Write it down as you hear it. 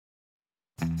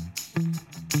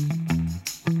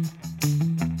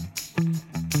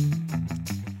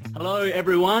Hello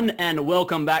everyone and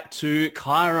welcome back to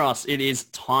Kairos. It is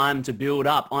time to build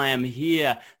up. I am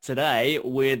here today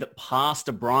with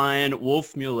Pastor Brian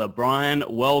Wolfmueller. Brian,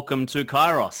 welcome to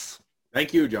Kairos.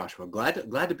 Thank you, Joshua. Glad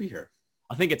to be here.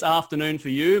 I think it's afternoon for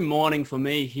you, morning for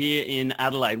me here in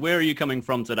Adelaide. Where are you coming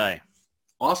from today?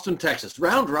 Austin, Texas.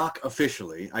 Round Rock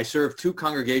officially. I serve two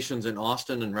congregations in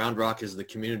Austin, and Round Rock is the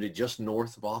community just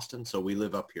north of Austin, so we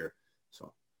live up here.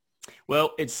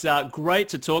 Well, it's great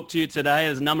to talk to you today.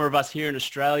 There's a number of us here in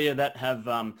Australia that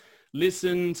have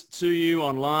listened to you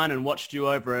online and watched you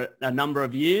over a number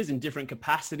of years in different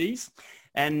capacities.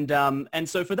 And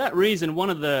so for that reason, one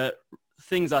of the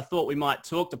things I thought we might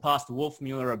talk to Pastor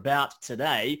Wolfmueller about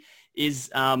today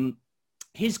is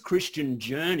his Christian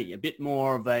journey, a bit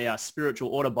more of a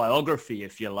spiritual autobiography,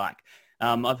 if you like.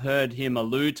 I've heard him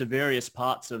allude to various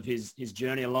parts of his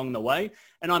journey along the way,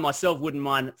 and I myself wouldn't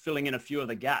mind filling in a few of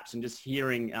the gaps and just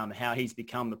hearing how he's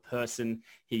become the person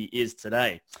he is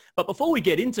today. But before we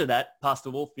get into that, Pastor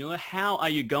Wolfmueller, how are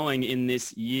you going in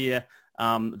this year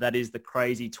that is the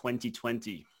crazy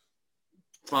 2020?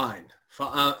 Fine.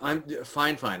 I'm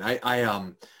fine.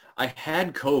 I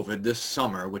had COVID this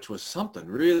summer, which was something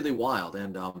really wild,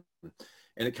 and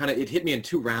it hit me in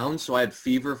two rounds. So I had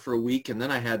fever for a week, and then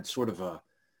I had sort of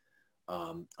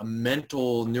a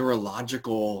mental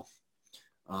neurological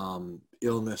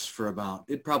illness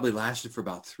it probably lasted for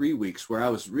about 3 weeks, where I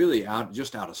was really out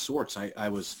of sorts.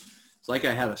 It's like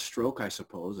I had a stroke, I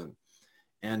suppose,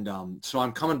 and so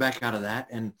I'm coming back out of that,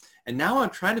 and now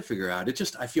I'm trying to figure out.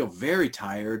 I feel very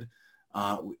tired,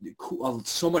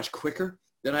 so much quicker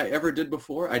than I ever did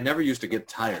before. I never used to get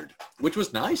tired, which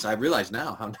was nice. I realize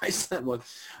now how nice that was.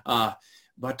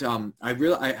 But I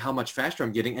realize how much faster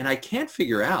I'm getting, and I can't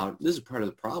figure out, this is part of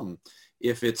the problem,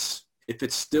 if it's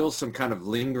still some kind of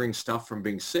lingering stuff from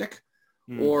being sick,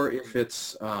 or if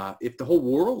the whole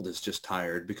world is just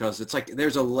tired, because it's like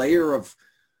there's a layer of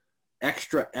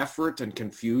extra effort and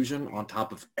confusion on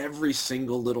top of every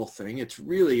single little thing. It's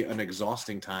really an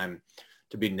exhausting time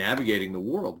to be navigating the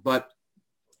world. But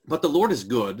the Lord is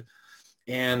good,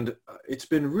 and it's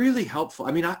been really helpful.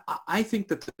 I mean, I think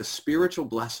that the spiritual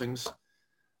blessings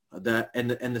and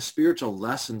the spiritual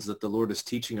lessons that the Lord is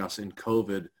teaching us in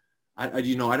COVID, I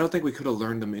don't think we could have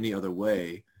learned them any other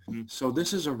way. Mm-hmm. So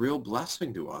this is a real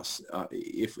blessing to us.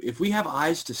 If we have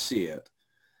eyes to see it,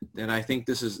 then I think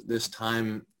this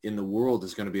time in the world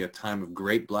is going to be a time of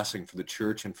great blessing for the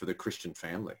church and for the Christian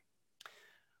family.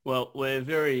 Well, we're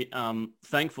very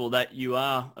thankful that you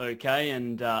are okay,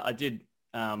 and I did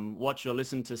watch or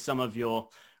listen to some of your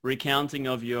recounting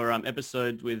of your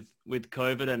episode with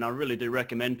COVID, and I really do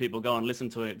recommend people go and listen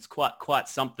to it. It's quite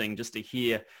something just to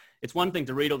hear. It's one thing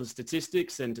to read all the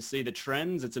statistics and to see the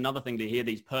trends. It's another thing to hear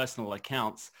these personal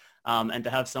accounts, and to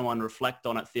have someone reflect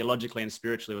on it theologically and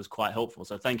spiritually was quite helpful.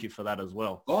 So thank you for that as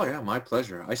well. Oh yeah, my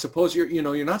pleasure. I suppose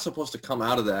you're not supposed to come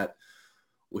out of that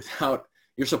without.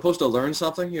 You're supposed to learn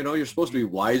something, you're supposed to be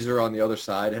wiser on the other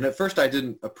side. And at first I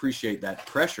didn't appreciate that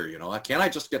pressure, Can't I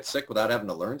just get sick without having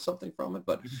to learn something from it?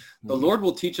 But the Lord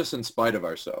will teach us in spite of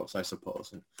ourselves, I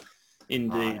suppose.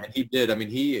 Indeed. And he did. I mean,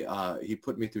 he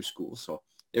put me through school. So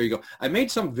there you go. I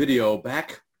made some video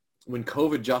back when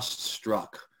COVID just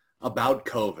struck about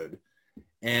COVID.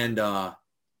 And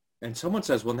someone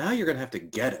says, well, now you're going to have to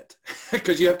get it.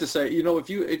 Because you have to say,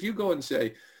 if you go and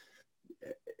say,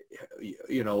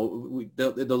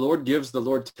 the Lord gives, the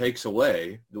Lord takes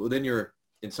away, then you're,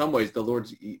 in some ways, the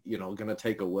Lord's, going to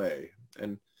take away.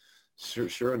 And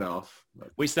sure enough.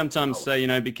 We sometimes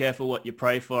say, be careful what you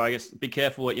pray for. I guess be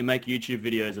careful what you make YouTube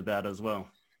videos about as well.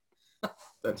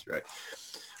 That's right.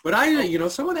 But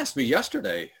someone asked me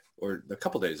yesterday, or a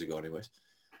couple days ago anyways,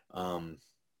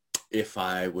 if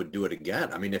I would do it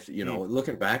again. I mean, if,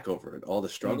 looking back over it, all the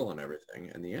struggle and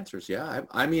everything. And the answer is, yeah.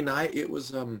 It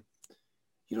was,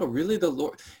 really the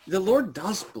Lord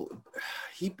does,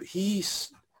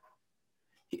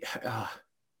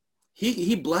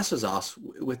 he blesses us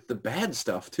with the bad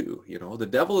stuff too. The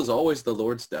devil is always the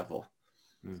Lord's devil.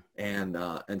 And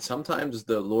sometimes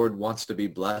the Lord wants to be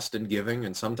blessed in giving,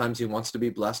 and sometimes he wants to be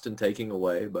blessed in taking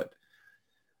away. But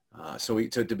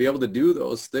to be able to do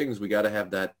those things, we got to have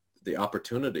the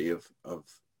opportunity of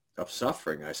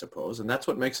suffering, I suppose. And that's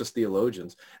what makes us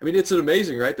theologians. I mean, it's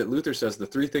amazing, right, that Luther says the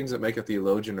three things that make a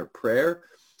theologian are prayer,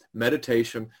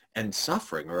 meditation, and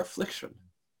suffering or affliction,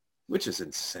 which is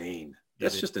insane.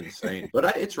 That's just insane.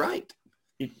 But it's right.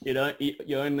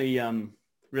 You only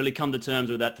really come to terms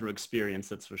with that through experience,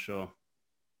 that's for sure.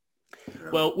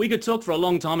 Yeah. Well, we could talk for a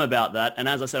long time about that. And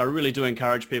as I said, I really do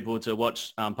encourage people to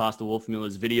watch Pastor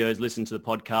Wolfmueller's videos, listen to the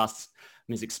podcasts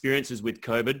and his experiences with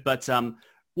COVID. But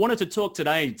wanted to talk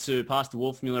today to Pastor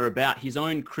Wolfmueller about his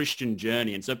own Christian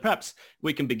journey. And so perhaps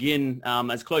we can begin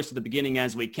as close to the beginning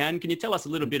as we can. Can you tell us a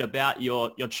little bit about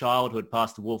your childhood,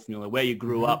 Pastor Wolfmueller, where you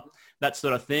grew up, that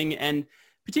sort of thing? And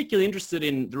particularly interested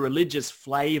in the religious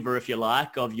flavor, if you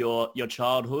like, of your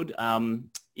childhood,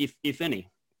 if any.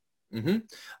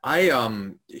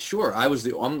 Sure. I'm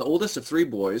the oldest of three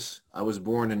boys. I was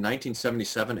born in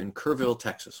 1977 in Kerrville,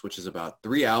 Texas, which is about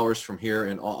 3 hours from here,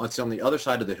 and it's on the other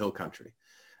side of the hill country,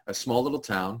 a small little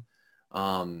town.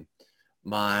 I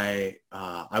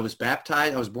was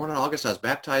baptized. I was born in August. I was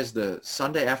baptized the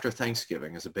Sunday after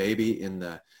Thanksgiving as a baby in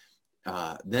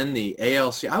then the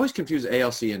ALC. I always confuse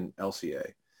ALC and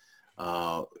LCA,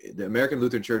 the American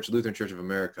Lutheran Church of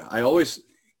America.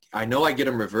 I know I get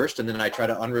them reversed, and then I try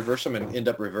to unreverse them and end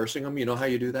up reversing them. You know how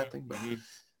you do that thing? But I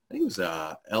think it was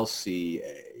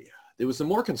LCA. It was the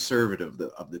more conservative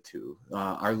of the two.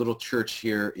 Our little church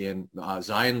here in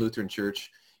Zion Lutheran Church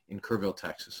in Kerrville,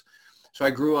 Texas. So I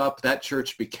grew up. That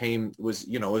church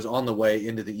was on the way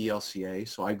into the ELCA.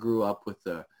 So I grew up with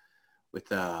the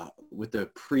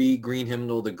pre-green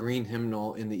hymnal, the green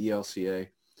hymnal in the ELCA.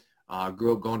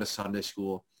 Grew up going to Sunday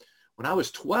school. When I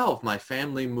was 12, my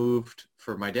family moved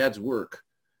for my dad's work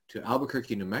to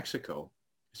Albuquerque, New Mexico.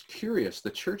 It's curious,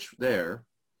 the church there,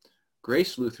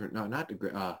 Faith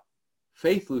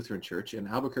Lutheran Church in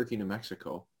Albuquerque, New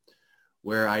Mexico,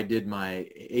 where I did my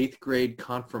 8th grade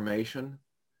confirmation,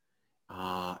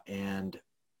 and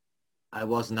I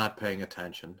was not paying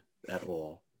attention at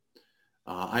all.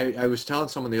 I was telling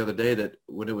someone the other day that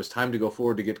when it was time to go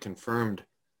forward to get confirmed,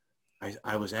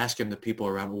 I was asking the people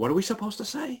around, what are we supposed to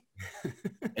say?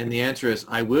 And the answer is,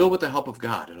 I will with the help of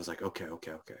God. And I was like, okay.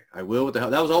 I will with the help.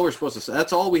 That was all we're supposed to say.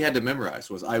 That's all we had to memorize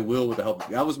was, I will with the help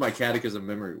of God. That was my catechism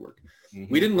memory work.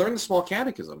 We didn't learn the small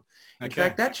catechism. In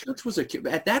fact, that church was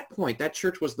at that point, that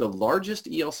church was the largest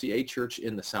ELCA church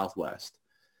in the Southwest.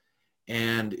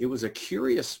 And it was a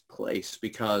curious place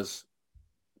because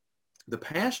the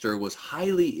pastor was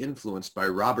highly influenced by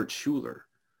Robert Schuller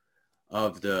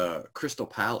of the Crystal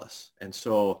Palace. And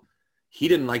so he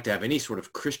didn't like to have any sort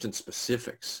of Christian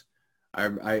specifics.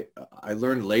 I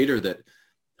learned later that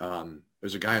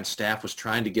there's a guy on staff was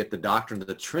trying to get the doctrine of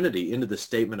the Trinity into the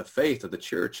statement of faith of the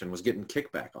church and was getting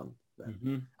kickback on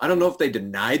that. I don't know if they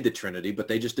denied the Trinity, but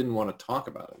they just didn't want to talk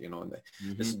about it, and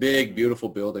this big, beautiful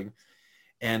building.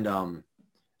 And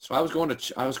so I was going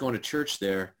to church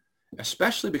there,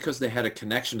 especially because they had a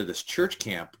connection to this church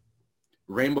camp,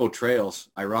 Rainbow Trails,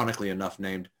 ironically enough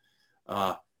named,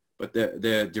 but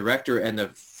the director and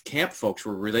the camp folks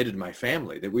were related to my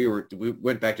family. That we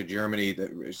went back to Germany.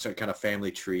 That was a kind of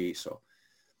family tree.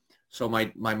 So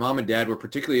my mom and dad were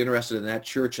particularly interested in that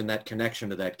church and that connection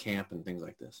to that camp and things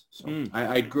like this. So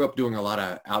I grew up doing a lot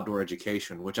of outdoor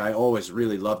education, which I always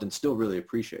really loved and still really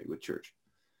appreciate with church.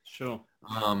 Sure.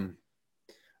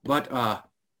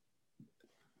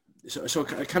 So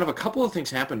kind of a couple of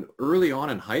things happened early on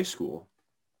in high school.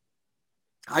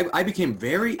 I became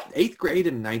 8th grade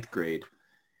and 9th grade.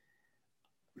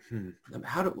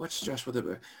 What's stress with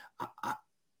it?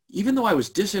 Even though I was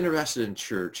disinterested in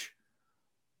church,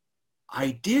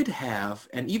 I did have,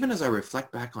 and even as I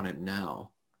reflect back on it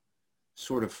now,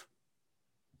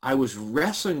 I was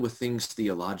wrestling with things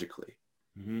theologically.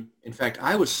 In fact,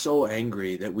 I was so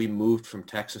angry that we moved from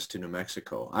Texas to New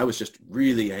Mexico. I was just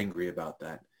really angry about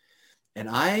that. And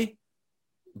I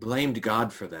blamed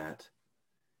God for that.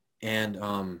 And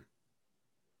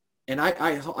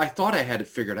I thought I had it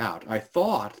figured out. I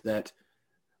thought that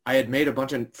I had made a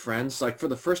bunch of friends. Like for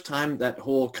the first time, that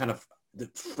whole kind of the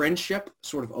friendship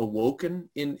sort of awoken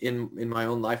in my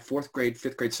own life. 4th grade,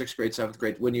 5th grade, 6th grade, 7th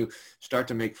grade, when you start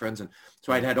to make friends. And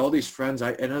so I'd had all these friends,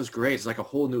 and it was great. It's like a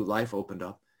whole new life opened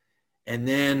up. And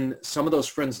then some of those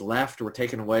friends left or were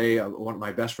taken away. One of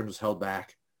my best friends was held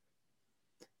back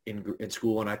in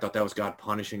school, and I thought that was God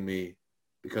punishing me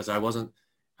because I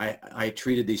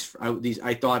treated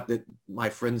I thought that my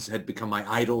friends had become my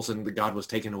idols and that God was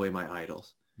taking away my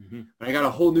idols. But I got a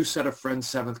whole new set of friends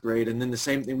 7th grade, and then the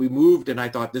same thing, we moved, and I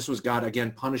thought this was God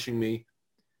again punishing me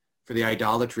for the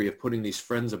idolatry of putting these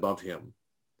friends above him.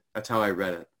 That's how I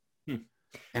read it.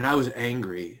 And I was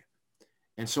angry.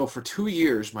 And so for 2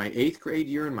 years, my 8th grade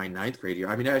year and my 9th grade year,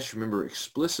 I just remember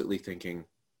explicitly thinking,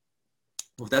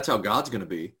 well, if that's how God's going to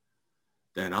be,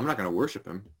 then I'm not going to worship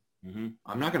him.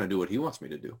 I'm not going to do what he wants me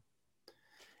to do.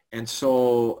 And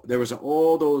so there was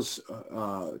all those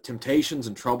temptations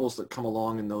and troubles that come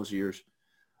along in those years.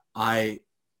 I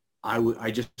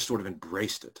just sort of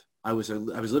embraced it. I was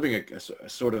living a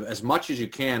sort of, as much as you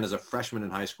can as a freshman in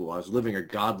high school, I was living a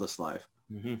godless life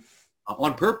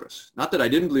on purpose. Not that I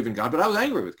didn't believe in God, but I was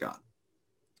angry with God.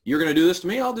 you're going to do this to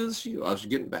me, I'll do this to you. I was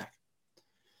getting back.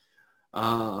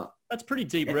 That's pretty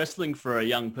deep wrestling for a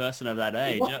young person of that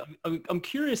age. I'm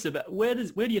curious about where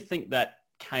do you think that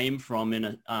came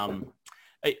from?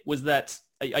 Was that,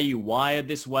 are you wired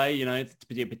this way? You know, to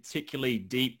be a particularly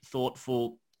deep,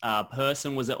 thoughtful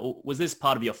person. Was this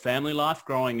part of your family life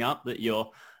growing up that you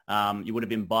would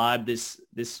have imbibed this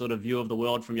sort of view of the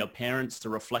world from your parents to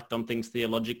reflect on things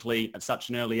theologically at such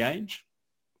an early age?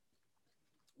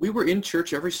 We were in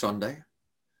church every Sunday,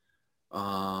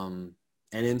 and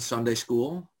in Sunday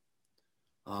school.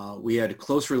 We had a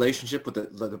close relationship with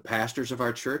the pastors of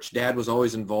our church. Dad was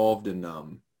always involved in,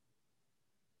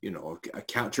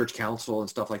 church council and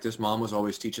stuff like this. Mom was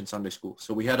always teaching Sunday school.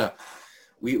 So we had a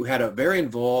very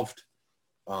involved,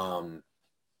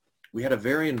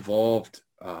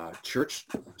 church,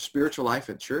 spiritual life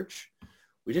at church.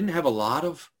 We didn't have a lot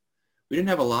of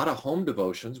home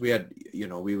devotions. We had,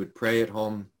 we would pray at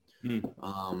home.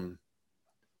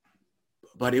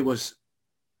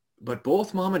 But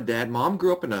both mom and dad, mom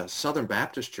grew up in a Southern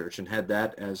Baptist church and had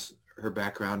that as her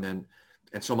background. And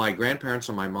so my grandparents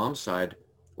on my mom's side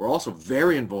were also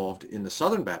very involved in the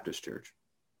Southern Baptist church.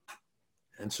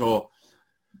 And so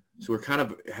we're kind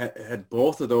of had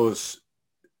both of those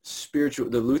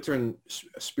the Lutheran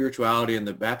spirituality and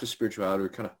the Baptist spirituality were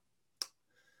kind of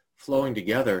flowing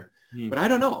together. But I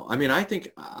don't know. I mean, I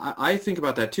think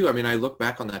about that too. I mean, I look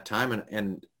back on that time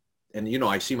and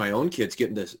I see my own kids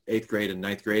getting to 8th grade and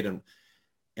 9th grade,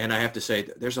 and I have to say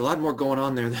there's a lot more going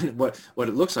on there than what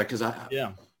it looks like.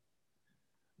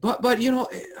 But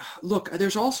look,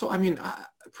 there's also, I mean,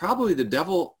 probably the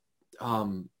devil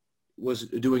was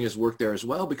doing his work there as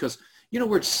well, because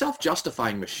we're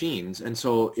self-justifying machines, and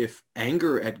so if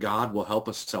anger at God will help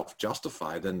us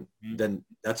self-justify, then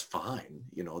that's fine.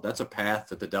 That's a path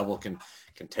that the devil can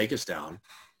take us down.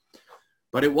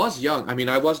 But it was young. I mean,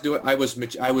 I was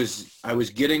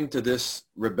getting to this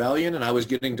rebellion, and I was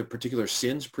getting to particular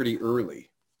sins pretty early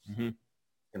in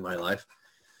my life.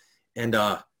 And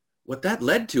what that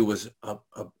led to was a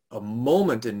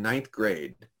moment in 9th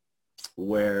grade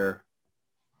where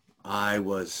I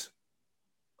was,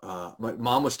 my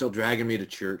mom was still dragging me to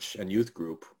church and youth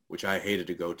group, which I hated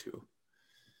to go to.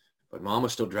 But mom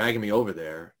was still dragging me over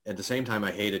there. At the same time,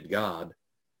 I hated God.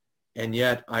 And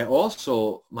yet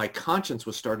my conscience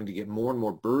was starting to get more and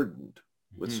more burdened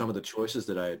with some of the choices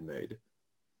that I had made.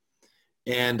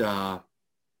 And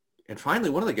finally,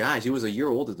 one of the guys, he was a year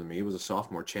older than me. He was a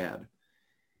sophomore, Chad.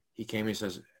 He came and he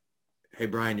says, "Hey,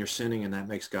 Brian, you're sinning and that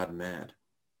makes God mad."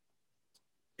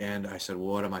 And I said,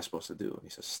 "Well, what am I supposed to do?" And he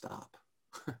says, "Stop."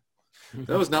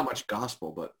 That was not much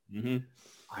gospel, but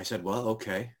I said, "Well,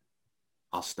 okay,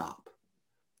 I'll stop."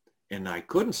 And I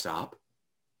couldn't stop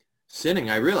sinning.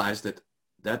 I realized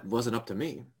that wasn't up to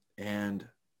me, and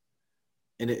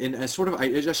I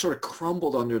just sort of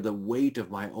crumbled under the weight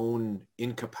of my own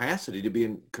incapacity to be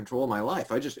in control of my life.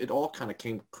 It all kind of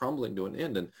came crumbling to an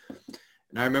end. And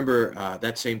I remember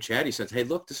that same Chad, he said, "Hey,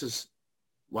 look, this is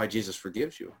why Jesus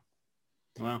forgives you."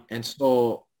 Wow. And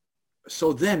so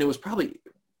then it was probably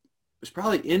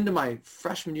into my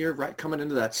freshman year, right, coming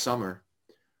into that summer,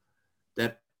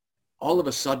 that all of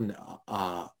a sudden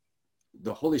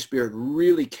the Holy Spirit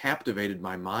really captivated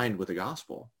my mind with the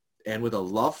gospel and with a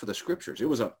love for the scriptures. It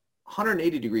was a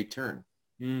 180-degree turn.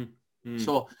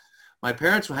 So my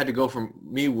parents had to go from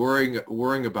me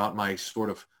worrying about my sort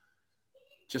of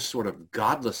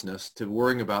godlessness to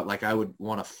worrying about, like, I would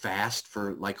want to fast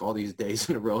for like all these days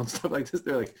in a row and stuff like this.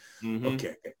 They're like,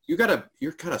 "Okay,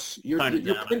 your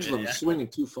pendulum is swinging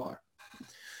too far."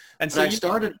 And so I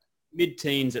started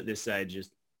mid-teens at this age.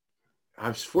 I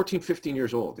was 14, 15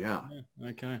 years old. Yeah.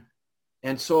 Okay.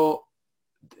 And so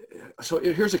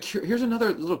here's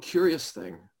another little curious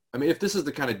thing. I mean, if this is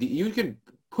the kind of, you can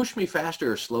push me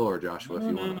faster or slower, Joshua, if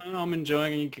you want. No, I'm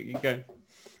enjoying it. You go.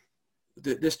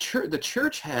 The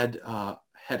church had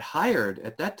hired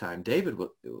at that time, David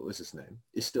was his name.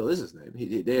 It still is his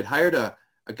name. They had hired a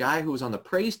guy who was on the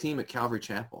praise team at Calvary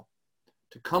Chapel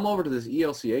to come over to this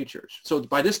ELCA church. So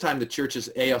by this time, the churches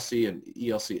ALC and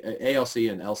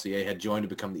LCA had joined to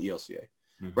become the ELCA,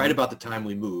 right about the time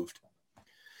we moved.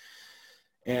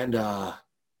 And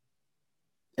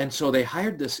so they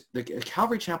hired the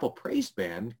Calvary Chapel praise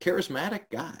band, charismatic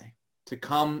guy, to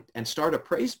come and start a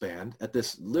praise band at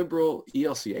this liberal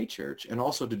ELCA church, and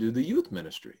also to do the youth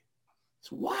ministry. It's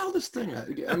the wildest thing.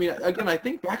 I mean, again, I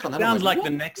think back on that. Sounds like the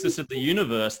nexus of the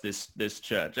universe, this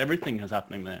church. Everything is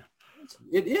happening there.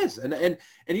 It is. And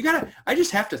you I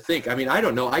just have to think, I mean, I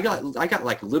don't know. I got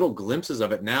like little glimpses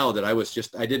of it now that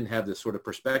I didn't have this sort of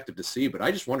perspective to see, but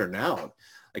I just wonder now,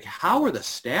 like, how are the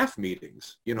staff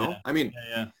meetings, Yeah. I mean,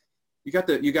 you got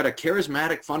a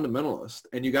charismatic fundamentalist,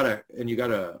 and you got a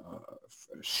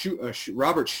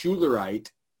Robert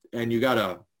Schullerite, and you got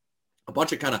a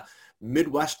bunch of kind of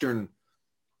Midwestern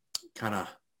kind of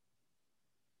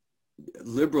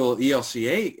liberal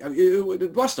ELCA. I mean,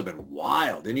 it must have been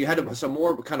wild. And you had some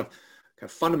more kind of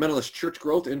fundamentalist church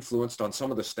growth influenced on some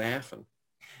of the staff. And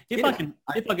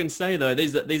if I can say though,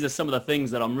 these are some of the things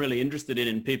that I'm really interested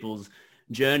in people's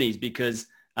journeys, because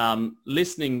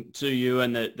listening to you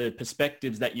and the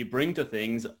perspectives that you bring to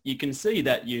things, you can see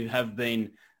that you have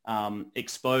been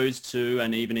exposed to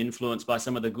and even influenced by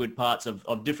some of the good parts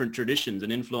of different traditions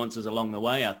and influences along the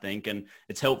way, I think. And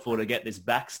it's helpful to get this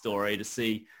backstory to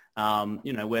see,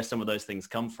 where some of those things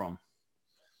come from.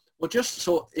 Well, just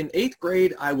so in 8th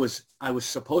grade, I was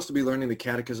supposed to be learning the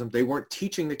catechism. They weren't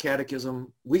teaching the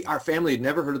catechism. Our family had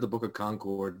never heard of the Book of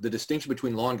Concord. The distinction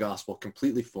between law and gospel,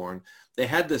 completely foreign. They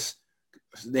had this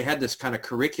kind of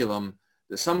curriculum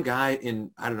that some guy in,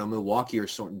 I don't know, Milwaukee or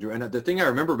something. And the thing I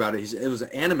remember about it is it was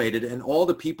animated, and all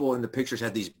the people in the pictures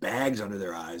had these bags under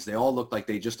their eyes. They all looked like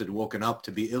they just had woken up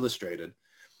to be illustrated.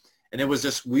 And it was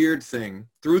this weird thing,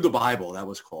 Through the Bible, that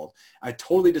was called. I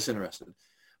totally disinterested.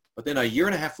 But then a year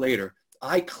and a half later,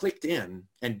 I clicked in,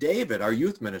 and David, our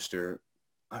youth minister,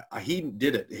 he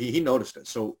did it. He noticed it.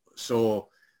 So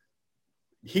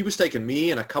he was taking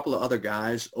me and a couple of other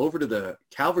guys over to the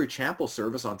Calvary Chapel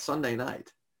service on Sunday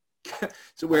night,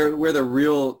 so where the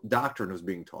real doctrine was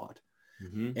being taught.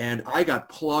 Mm-hmm. And I got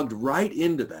plugged right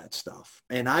into that stuff.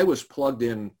 And I was plugged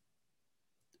in.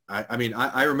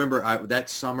 I remember that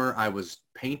summer I was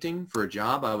painting for a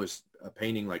job. I was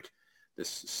painting like this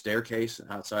staircase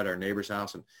outside our neighbor's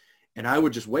house. And I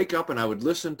would just wake up and I would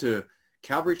listen to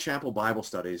Calvary Chapel Bible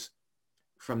studies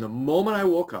from the moment I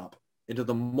woke up into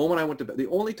the moment I went to bed. The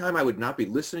only time I would not be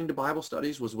listening to Bible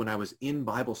studies was when I was in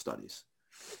Bible studies.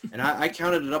 And I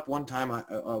counted it up one time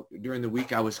during the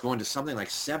week. I was going to something like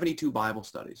 72 Bible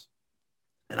studies.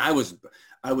 And I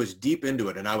was deep into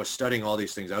it, and I was studying all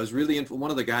these things. I was really into,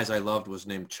 one of the guys I loved was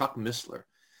named Chuck Missler.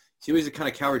 He was a kind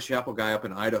of Calvary Chapel guy up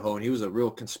in Idaho, and he was a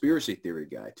real conspiracy theory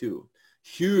guy too.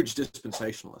 Huge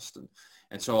dispensationalist.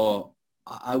 And so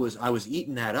I was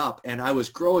eating that up, and I was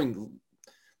growing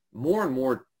more and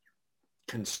more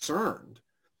concerned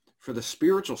for the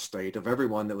spiritual state of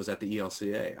everyone that was at the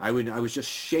ELCA. I was just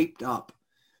shaped up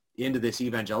into this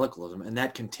evangelicalism, and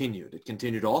that continued. It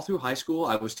continued all through high school.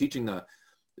 I was teaching the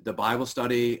Bible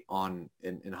study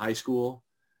in high school,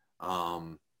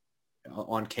 on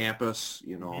campus,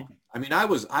 Mm-hmm. I mean, I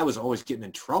was always getting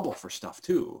in trouble for stuff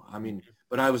too. I mean,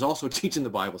 but I was also teaching the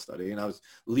Bible study, and I was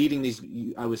leading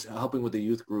I was helping with the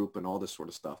youth group and all this sort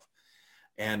of stuff.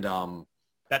 And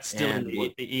that's still in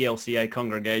the ELCA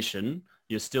congregation.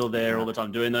 You're still there all the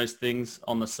time doing those things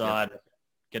on the side,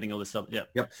 getting all this stuff. Yeah.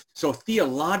 Yep. So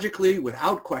theologically,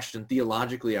 without question,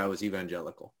 I was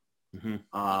evangelical. Mm-hmm.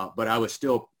 But I was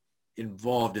still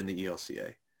involved in the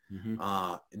ELCA.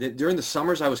 Mm-hmm. During the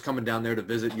summers, I was coming down there to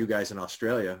visit you guys in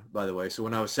Australia, by the way. So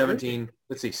when I was 17,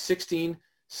 let's see, 16,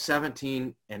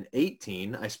 17, and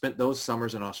 18, I spent those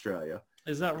summers in Australia.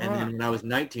 Is that right? And then when I was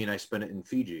 19, I spent it in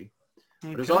Fiji.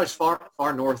 Okay. But it was always far,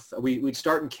 far north. We'd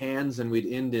start in Cairns and we'd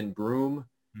end in Broome,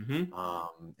 mm-hmm.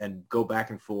 And go back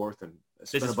and forth and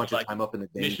spend a bunch of time up in the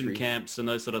Daintree. Mission camps and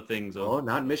those sort of things. Or? Oh,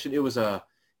 not mission. It was a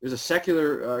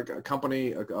secular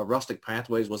company. Rustic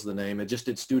Pathways was the name. It just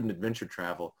did student adventure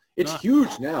travel. It's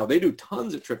huge now. They do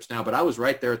tons of trips now, but I was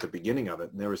right there at the beginning of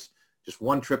it. And there was just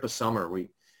one trip a summer. We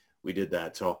did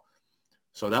that. So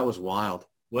that was wild.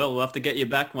 Well, we'll have to get you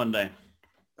back one day.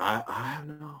 I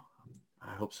don't know.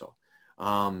 I hope so.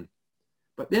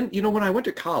 But then, when I went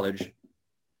to college,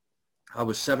 I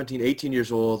was 17, 18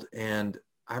 years old. And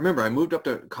I remember I moved up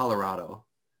to Colorado,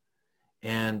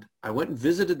 and I went and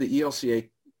visited the ELCA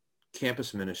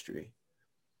campus ministry.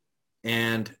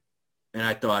 And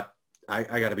I thought,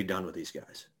 I got to be done with these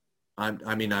guys.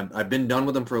 I've been done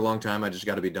with them for a long time. I just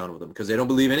got to be done with them because they don't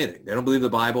believe anything. They don't believe the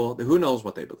Bible. Who knows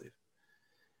what they believe?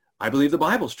 I believe the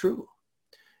Bible's true.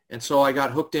 And so I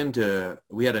got hooked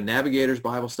we had a Navigator's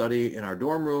Bible study in our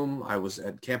dorm room. I was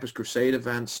at Campus Crusade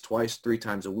events 3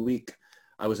 times a week.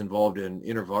 I was involved in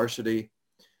InterVarsity,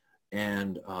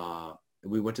 and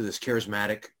we went to this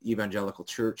charismatic evangelical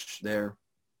church there.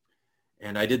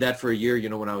 And I did that for a year,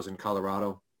 when I was in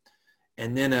Colorado.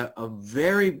 And then a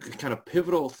very kind of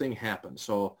pivotal thing happened.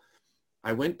 So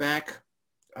I moved back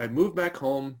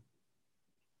home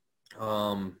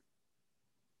for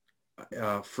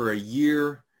a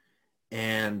year.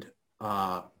 And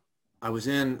I was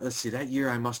that year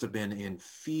I must have been in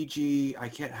Fiji. I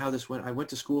can't how this went. I went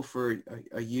to school for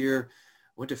a year,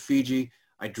 went to Fiji.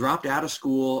 I dropped out of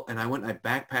school and I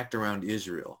backpacked around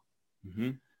Israel. Mm-hmm.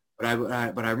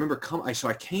 but I remember so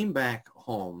I came back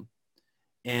home,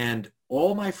 and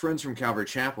all my friends from Calvary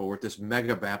Chapel were at this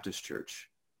mega Baptist church.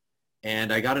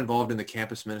 And I got involved in the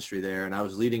campus ministry there, and I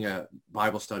was leading a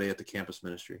Bible study at the campus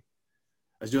ministry.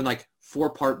 I was doing like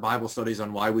 4-part Bible studies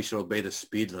on why we should obey the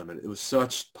speed limit. It was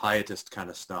such pietist kind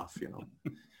of stuff, you know.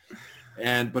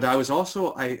 But I was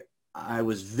also, I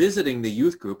was visiting the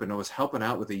youth group, and I was helping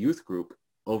out with the youth group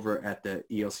over at the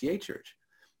ELCA church.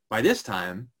 By this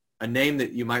time, a name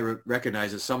that you might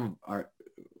recognize, as some of our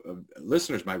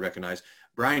listeners might recognize,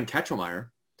 Brian Ketchelmeyer,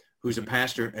 who's a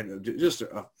pastor and just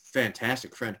a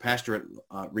fantastic friend, pastor at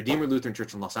Redeemer Lutheran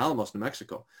Church in Los Alamos, New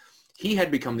Mexico. He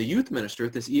had become the youth minister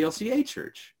at this ELCA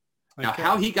church. Okay. Now,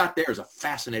 how he got there is a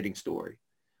fascinating story.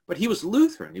 But he was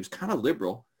Lutheran. He was kind of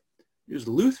liberal. He was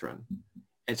Lutheran.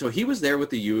 And so he was there with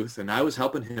the youth, and I was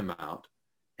helping him out.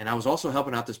 And I was also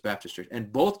helping out this Baptist church.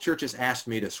 And both churches asked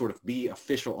me to sort of be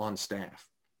official on staff.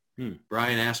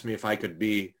 Brian asked me if I could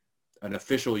be an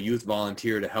official youth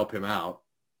volunteer to help him out.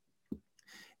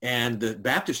 And the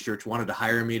Baptist church wanted to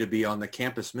hire me to be on the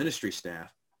campus ministry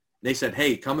staff. They said,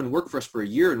 hey, come and work for us for a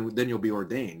year, and then you'll be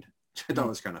ordained. I thought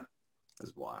it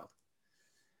was wild.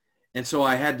 And so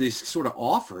I had these sort of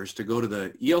offers to go to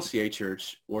the ELCA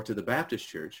church or to the Baptist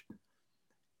church.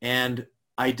 And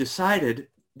I decided,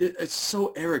 it's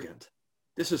so arrogant.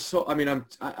 This is so, I mean,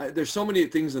 there's so many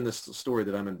things in this story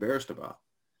that I'm embarrassed about.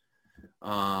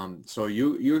 So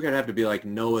you're going to have to be like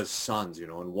Noah's sons, you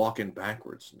know, and walk in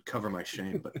backwards and cover my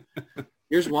shame. But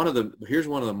here's one of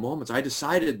the moments. I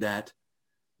decided that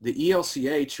the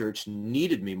ELCA church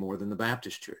needed me more than the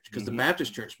Baptist church, because the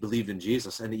Baptist church believed in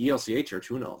Jesus, and the ELCA church,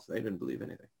 who knows? They didn't believe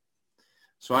anything.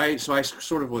 So I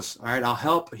sort of was, all right, I'll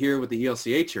help here with the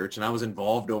ELCA church, and I was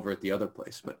involved over at the other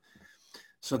place. But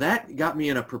so that got me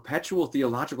in a perpetual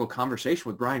theological conversation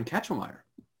with Brian Ketchelmeyer.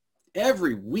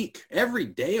 Every week, every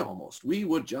day almost, we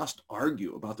would just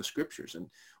argue about the scriptures,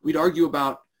 and we'd argue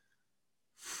about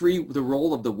the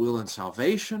role of the will in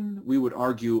salvation. We would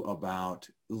argue about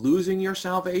losing your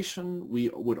salvation. We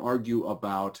would argue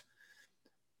about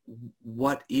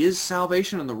what is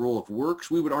salvation and the role of works.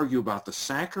 We would argue about the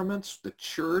sacraments, the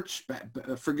church,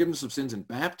 forgiveness of sins and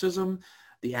baptism,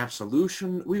 the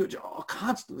absolution. We would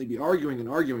constantly be arguing and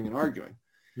arguing and arguing.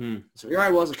 So here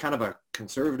I was, a kind of a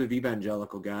conservative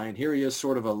evangelical guy, and here he is,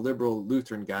 sort of a liberal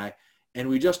Lutheran guy, and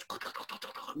we just,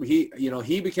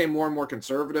 he became more and more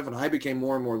conservative, and I became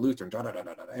more and more Lutheran,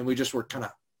 and we just were kind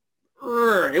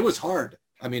of, it was hard.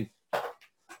 I mean,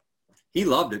 he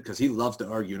loved it because he loves to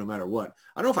argue no matter what.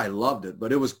 I don't know if I loved it,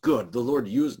 but it was good. The Lord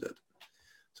used it.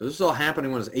 So this is all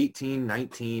happening when I was 18,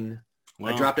 19. Wow.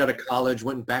 I dropped out of college,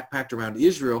 went and backpacked around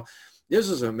Israel. This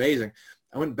is amazing.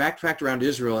 I went backpacked around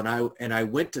Israel, and I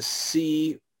went to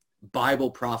see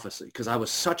Bible prophecy because I was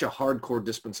such a hardcore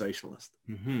dispensationalist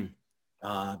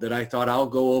that I thought, I'll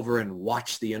go over and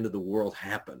watch the end of the world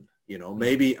happen. You know,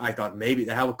 maybe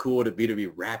how cool would it be to be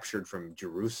raptured from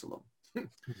Jerusalem?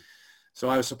 So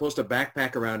I was supposed to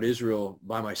backpack around Israel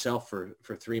by myself for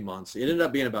 3 months. It ended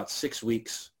up being about 6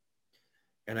 weeks,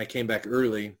 and I came back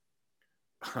early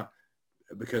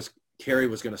because Carrie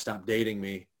was going to stop dating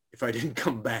me if I didn't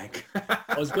come back.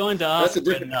 I was going to ask,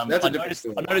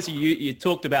 I noticed you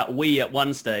talked about we at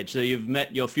one stage, so you've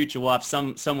met your future wife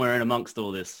somewhere in amongst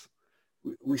all this.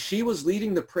 She was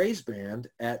leading the praise band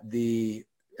at the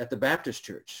Baptist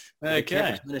church.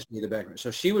 Okay. The background.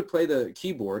 So she would play the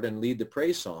keyboard and lead the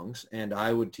praise songs, and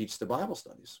I would teach the Bible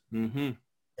studies.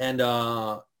 And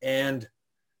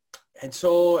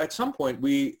so at some point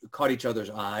we caught each other's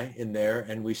eye in there,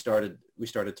 and we started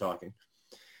talking.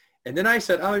 And then I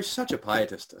said, "Oh, you're such a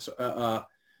pietist,"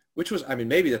 which was, I mean,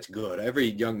 maybe that's good. Every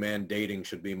young man dating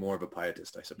should be more of a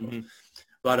pietist, I suppose.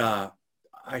 But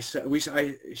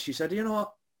she said, you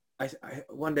know,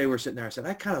 one day we're sitting there. I said,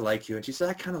 I kind of like you, and she said,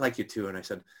 I kind of like you too. And I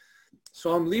said,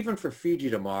 so I'm leaving for Fiji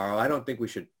tomorrow. I don't think we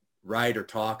should write or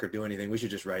talk or do anything. We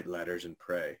should just write letters and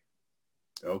pray.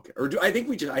 Okay.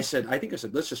 I said,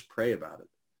 let's just pray about it.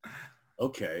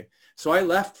 Okay. So I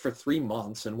left for 3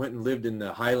 months and went and lived in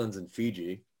the highlands in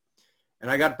Fiji. And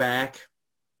I got back,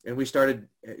 and we started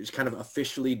kind of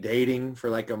officially dating for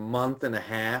like a month and a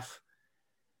half.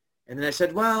 And then I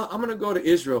said, well, I'm going to go to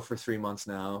Israel for 3 months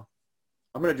now.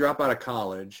 I'm going to drop out of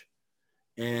college,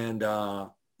 and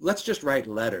let's just write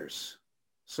letters.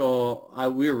 So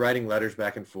we were writing letters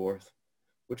back and forth,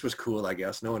 which was cool, I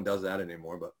guess. No one does that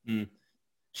anymore. But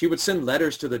she would send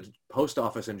letters to the post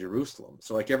office in Jerusalem.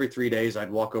 So like every 3 days,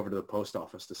 I'd walk over to the post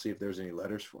office to see if there's any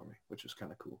letters for me, which was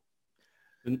kind of cool.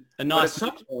 A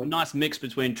nice mix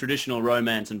between traditional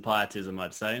romance and pietism,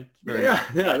 I'd say. Yeah,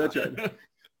 that's right.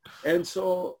 And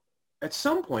so at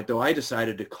some point, though, I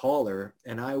decided to call her,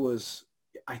 and I was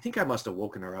I think I must have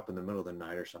woken her up in the middle of the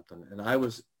night or something. And I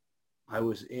was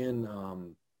in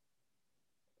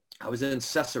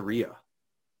Caesarea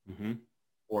Mm-hmm.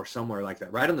 or somewhere like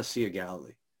that, right on the Sea of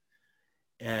Galilee.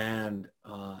 And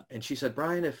she said,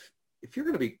 Brian, if you're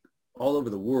going to be all over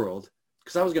the world,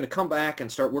 because I was going to come back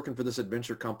and start working for this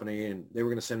adventure company, and they were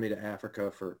going to send me to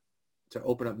Africa to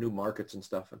open up new markets and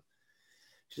stuff. And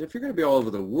she said, if you're going to be all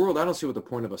over the world, I don't see what the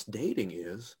point of us dating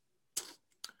is.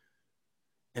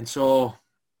 And so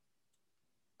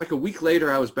like a week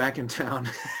later, I was back in town.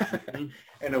 Mm-hmm.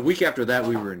 And a week after that,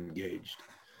 we were engaged.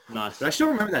 Nice. But I still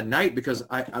remember that night because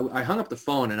I hung up the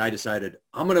phone and I decided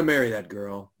I'm going to marry that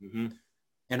girl. Mm-hmm.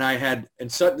 And I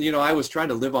was trying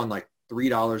to live on like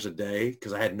 $3 a day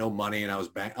because I had no money and I was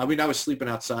back. I mean, I was sleeping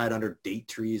outside under date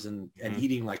trees and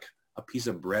eating like a piece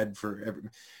of bread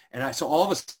so all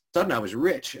of a sudden I was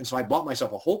rich. And so I bought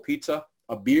myself a whole pizza,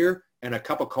 a beer, and a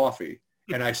cup of coffee.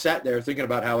 And I sat there thinking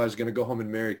about how I was going to go home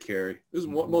and marry Carrie. It was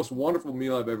the most wonderful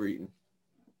meal I've ever eaten.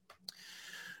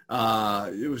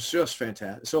 It was just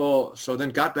fantastic. So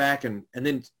then got back and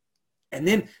then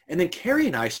Carrie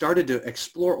and I started to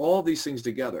explore all these things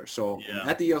together. So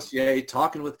at the ELCA,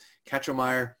 talking with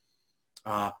Ketchummeyer,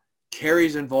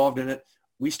 Carrie's involved in it.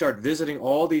 We start visiting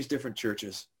all these different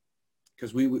churches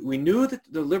because we knew that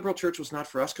the liberal church was not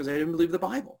for us because they didn't believe the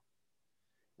Bible.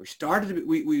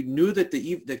 We knew that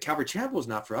the Calvary Chapel was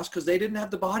not for us because they didn't have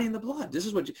the body and the blood. This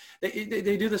is what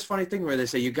they do this funny thing where they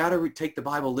say, you got to take the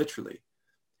Bible literally.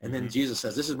 And then Jesus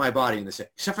says, this is my body. And they say,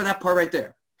 except for that part right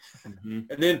there. And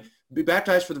then be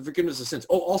baptized for the forgiveness of sins.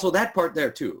 Oh, also that part there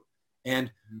too.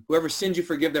 And whoever sins you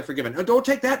forgive, they're forgiven. No, don't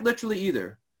take that literally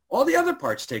either. All the other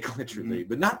parts take literally,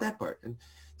 but not that part. And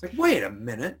it's like, wait a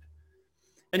minute.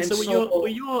 And so were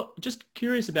you just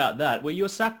curious about that? Were your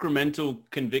sacramental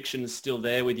convictions still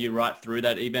there with you right through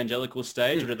that evangelical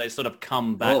stage, or did they sort of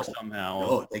come back somehow?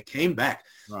 No, they came back.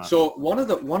 Right. So one of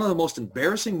the most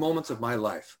embarrassing moments of my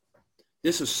life,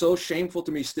 this is so shameful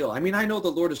to me still. I mean, I know the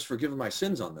Lord has forgiven my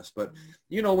sins on this, but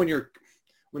you know, when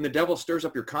the devil stirs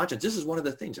up your conscience, this is one of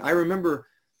the things. I remember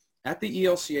at the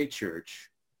ELCA church,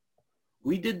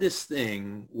 we did this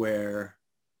thing where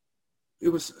it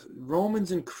was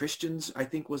Romans and Christians, I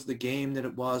think was the game that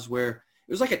it was, where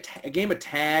it was like a game of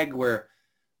tag where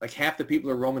like half the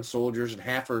people are Roman soldiers and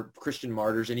half are Christian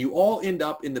martyrs. And you all end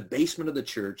up in the basement of the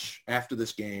church after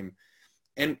this game.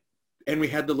 And we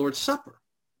had the Lord's Supper.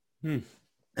 And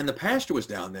the pastor was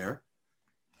down there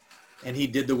and he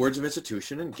did the words of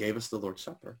institution and gave us the Lord's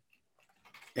Supper.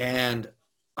 And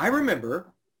I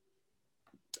remember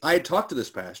I had talked to this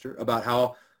pastor about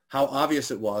how obvious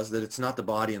it was that it's not the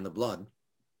body and the blood.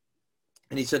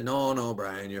 And he said, no,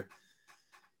 Brian, you're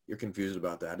confused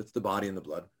about that. It's the body and the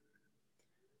blood.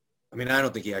 I mean, I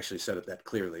don't think he actually said it that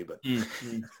clearly, but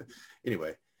anyway,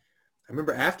 I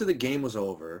remember after the game was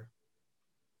over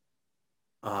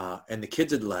and the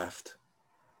kids had left,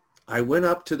 I went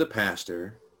up to the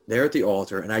pastor there at the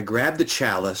altar and I grabbed the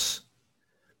chalice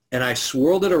and I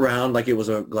swirled it around like it was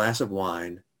a glass of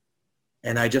wine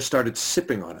and I just started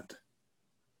sipping on it.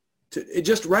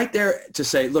 Just right there to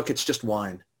say, look, it's just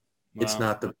wine.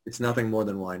 Wow. It's nothing more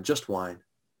than wine, just wine.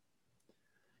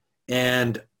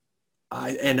 And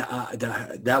I had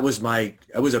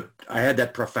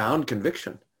that profound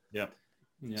conviction. Yeah.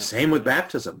 Same with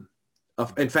baptism.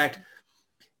 In fact,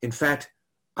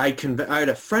 I had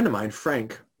a friend of mine,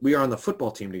 Frank. We are on the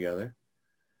football team together,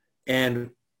 and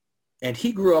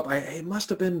he grew up. It must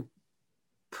have been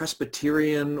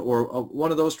Presbyterian or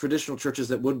one of those traditional churches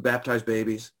that would baptize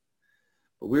babies.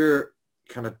 But we were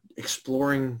kind of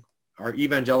exploring our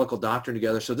evangelical doctrine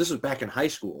together. So this was back in high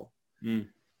school.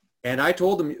 And I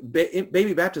told him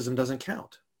baby baptism doesn't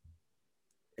count.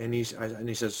 And he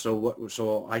says, so what?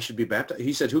 So I should be baptized.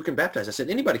 He said, who can baptize? I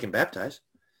said, anybody can baptize.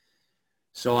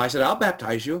 So I said, I'll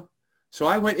baptize you. So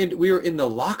I went in, we were in the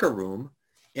locker room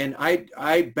and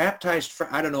I baptized,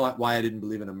 I don't know why I didn't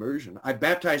believe in immersion. I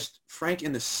baptized Frank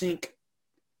in the sink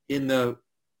in the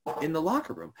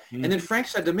locker room. And then Frank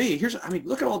said to me,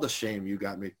 look at all the shame you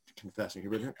got me confessing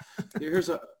here.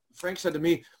 Frank said to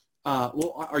me,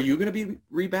 well, are you going to be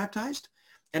rebaptized?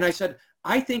 And I said,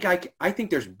 I think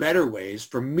there's better ways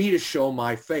for me to show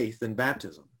my faith than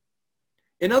baptism.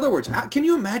 In other words, can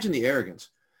you imagine the arrogance?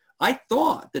 I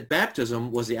thought that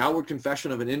baptism was the outward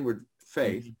confession of an inward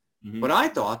faith, but I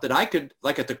thought that I could,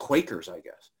 like at the Quakers, I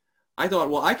guess, I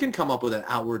thought, well, I can come up with an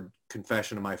outward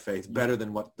confession of my faith better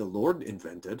than what the Lord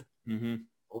invented. Boy,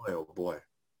 oh boy.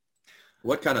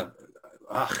 What kind of,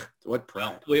 what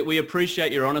pride. We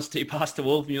appreciate your honesty, Pastor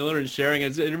Wolfmueller, and sharing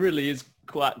it. It really is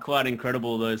quite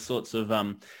incredible, those sorts of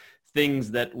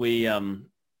things that we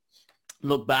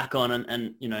look back on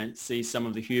and see some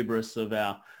of the hubris of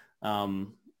our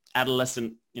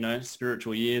adolescent,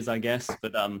 spiritual years, I guess.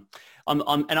 But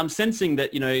I'm sensing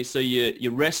that, so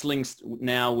you're wrestling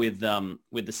now with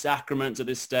the sacraments at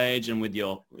this stage, and with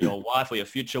your wife or your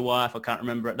future wife, I can't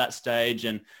remember at that stage.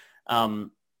 And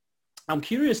I'm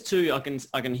curious too,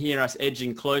 I can hear us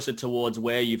edging closer towards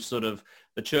where you've sort of,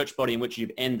 the church body in which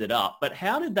you've ended up. But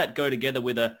how did that go together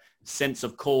with a sense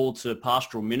of call to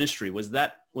pastoral ministry? Was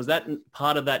that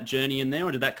part of that journey in there,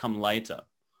 or did that come later?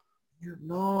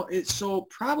 No, it's so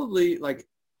probably like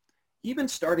even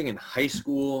starting in high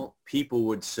school, people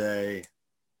would say,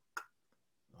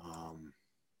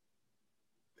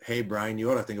 hey, Brian,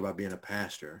 you ought to think about being a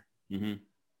pastor. Mm-hmm.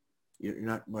 You're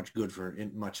not much good for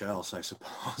much else, I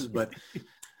suppose. But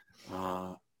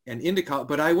and into college,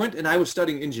 but I went and I was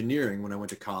studying engineering when I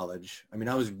went to college. I mean,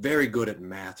 I was very good at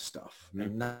math stuff, Mm-hmm.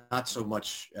 and not so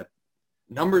much at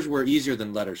numbers were easier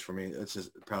than letters for me. That's just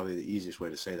probably the easiest way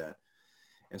to say that.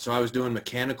 And so I was doing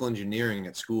mechanical engineering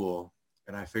at school,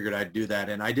 and I figured I'd do that.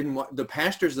 And I didn't want the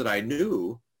pastors that I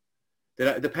knew,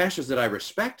 the pastors that I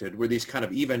respected were these kind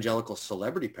of evangelical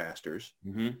celebrity pastors.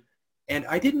 Mm-hmm. And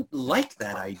I didn't like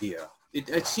that idea.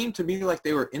 It seemed to me like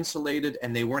they were insulated,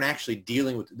 and they weren't actually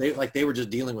dealing with, they were just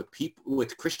dealing with people,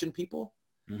 with Christian people.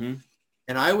 Mm-hmm.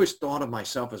 And I always thought of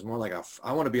myself as more like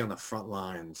I want to be on the front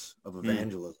lines of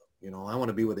evangelism. I want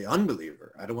to be with the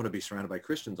unbeliever. I don't want to be surrounded by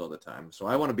Christians all the time. So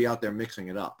I want to be out there mixing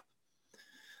it up.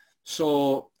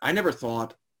 So I never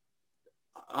thought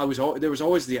I was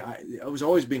always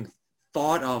being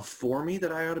thought of for me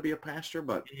that I ought to be a pastor,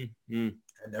 but Mm-hmm.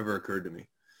 it never occurred to me.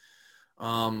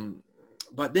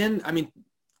 But then, I mean,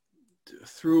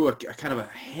 through a kind of a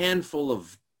handful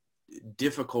of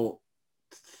difficult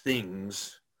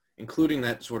things, including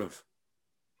that sort of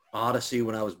odyssey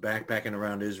when I was backpacking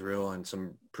around Israel, and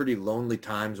some pretty lonely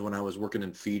times when I was working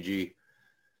in Fiji,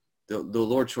 the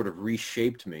Lord sort of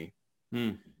reshaped me.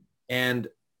 Mm. And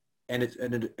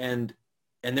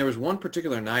there was one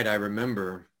particular night I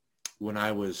remember when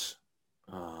I was,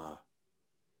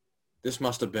 this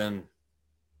must have been,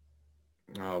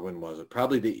 when was it?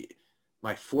 Probably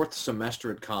my fourth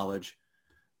semester at college.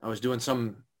 I was doing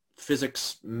some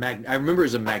physics, I remember it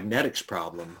was a magnetics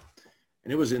problem,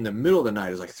 and it was in the middle of the night.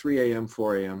 It was like 3 a.m.,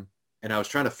 4 a.m., and I was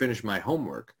trying to finish my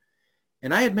homework.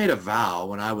 And I had made a vow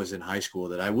when I was in high school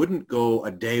that I wouldn't go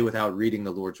a day without reading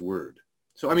the Lord's Word.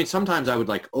 So, I mean, sometimes I would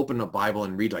like open a Bible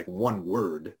and read like one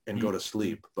word and go to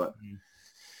sleep. But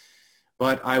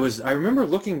I remember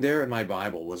looking there in my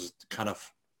Bible, was kind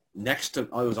of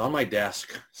I was on my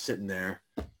desk sitting there,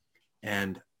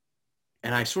 and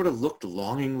I sort of looked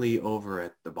longingly over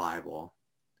at the Bible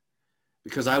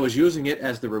because I was using it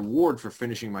as the reward for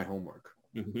finishing my homework.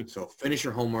 Mm-hmm. So finish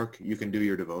your homework, you can do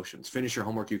your devotions. Finish your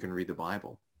homework, you can read the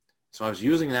Bible. So I was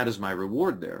using that as my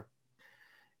reward there.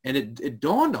 And it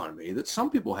dawned on me that some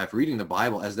people have reading the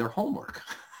Bible as their homework.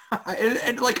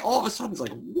 and like all of a sudden it's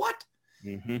like, what?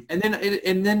 Mm-hmm.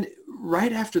 And then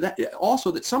right after that, also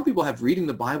that some people have reading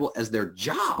the Bible as their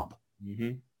job.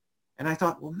 Mm-hmm. And I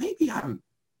thought, well, maybe I'm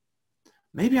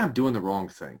doing the wrong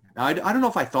thing. Now, I don't know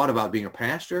if I thought about being a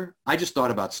pastor. I just thought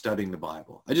about studying the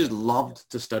Bible. I just loved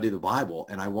to study the Bible,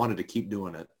 and I wanted to keep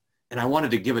doing it. And I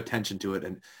wanted to give attention to it.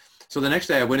 And so the next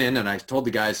day I went in and I told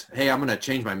the guys, hey, I'm going to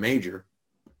change my major.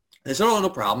 They said, oh, no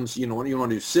problems. You want to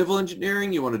do civil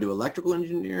engineering? You want to do electrical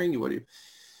engineering?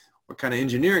 What kind of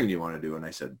engineering do you want to do? And I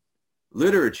said,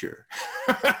 literature.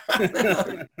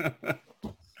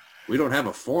 We don't have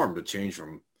a form to change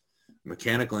from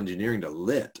mechanical engineering to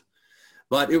lit.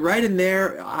 But right in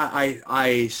there,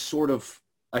 I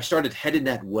started heading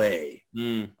that way.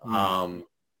 Mm-hmm.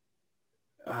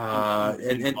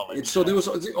 And so there was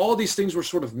all these things were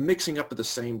sort of mixing up at the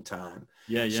same time.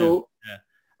 Yeah. So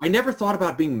I never thought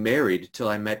about being married till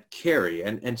I met Carrie.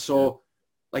 And so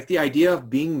like the idea of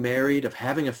being married, of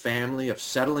having a family, of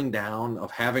settling down,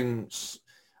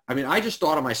 I just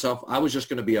thought of myself, I was just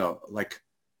going to be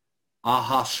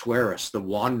Ahasuerus, the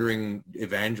wandering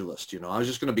evangelist. I was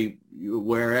just going to be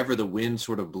wherever the wind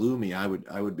sort of blew me. I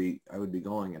would be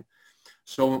going. And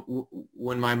so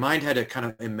when my mind had to kind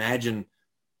of imagine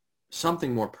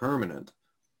something more permanent,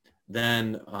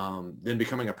 then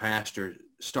becoming a pastor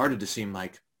started to seem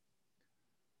like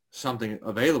something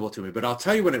available to me. But I'll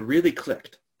tell you when it really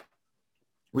clicked.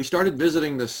 We started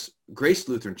visiting this Grace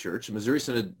Lutheran Church, Missouri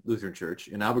Synod Lutheran Church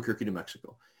in Albuquerque, New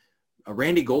Mexico.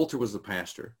 Randy Golter was the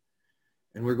pastor.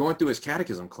 And we're going through his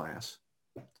catechism class,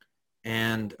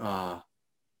 and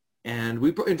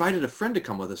we invited a friend to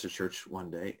come with us to church one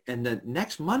day. And the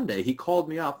next Monday, he called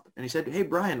me up and he said, "Hey,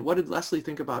 Brian, what did Leslie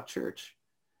think about church?"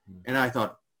 And I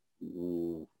thought,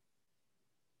 ooh,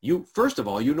 you, first of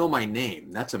all, you know my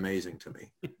name. That's amazing to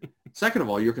me. Second of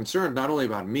all, you're concerned not only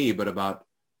about me, but about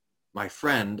my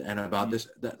friend and about this,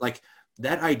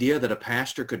 that idea that a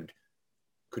pastor could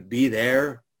be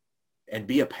there and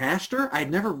be a pastor.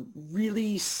 I'd never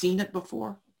really seen it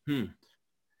before.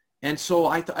 And so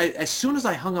as soon as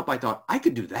I hung up, I thought I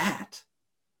could do that.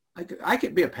 I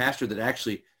could be a pastor that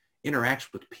actually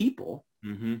interacts with people.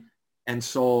 And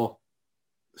so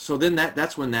then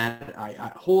that's when that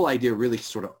whole idea really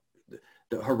sort of,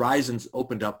 the horizons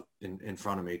opened up in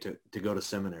front of me to go to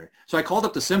seminary. So I called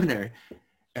up the seminary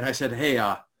and I said, hey,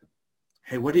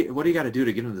 what do you got to do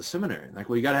to get into the seminary? Like,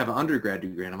 well, you got to have an undergrad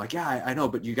degree. And I'm like, yeah, I know,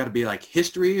 but you got to be like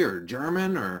history or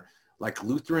German or like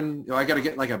Lutheran. I got to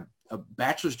get like a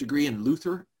bachelor's degree in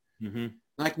Luther.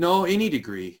 Like, no, any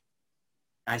degree.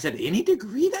 I said, any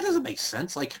degree? That doesn't make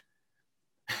sense. Like,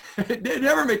 it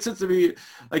never made sense to me.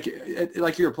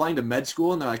 Like you're applying to med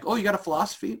school and they're like, oh, you got a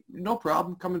philosophy? No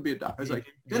problem. Come and be a doctor. I was like,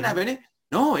 didn't have any?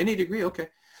 No, any degree. Okay.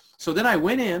 So then I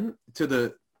went in to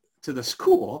the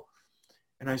school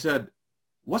and I said,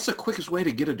 what's the quickest way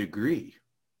to get a degree?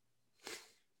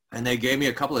 And they gave me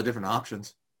a couple of different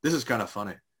options. This is kind of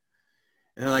funny.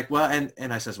 And they're like, well,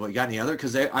 and I says, well, you got any other?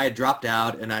 Because I had dropped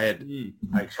out and I had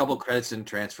a couple of credits didn't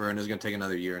transfer and it was going to take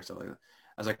another year and stuff like that.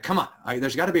 I was like, come on,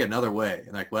 there's got to be another way.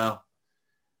 And like, well,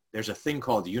 there's a thing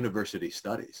called university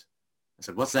studies. I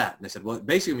said, what's that? And they said, well, it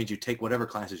basically means you take whatever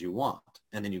classes you want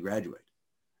and then you graduate.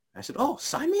 And I said, oh,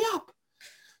 sign me up.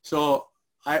 So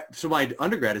my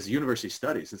undergrad is university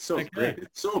studies. It's so great.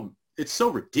 It's so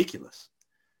ridiculous.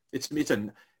 It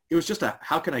was just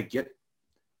how can I get,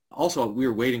 also we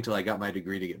were waiting till I got my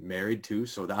degree to get married too.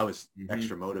 So that was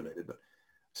extra motivated. But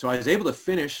so I was able to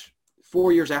finish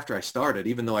 4 years after I started,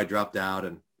 even though I dropped out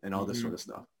and all this sort of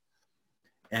stuff.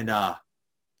 And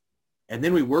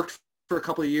then we worked for a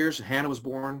couple of years. Hannah was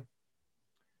born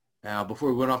before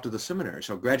we went off to the seminary.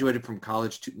 So I graduated from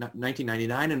college to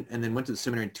 1999 and then went to the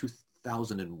seminary in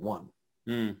 2001.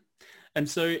 And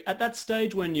so at that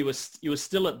stage when you were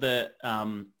still at the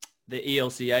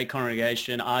ELCA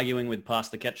congregation arguing with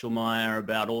Pastor Ketchelmeyer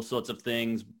about all sorts of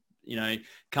things,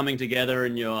 coming together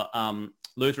in your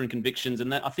Lutheran convictions, and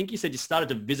that I think you said you started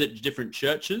to visit different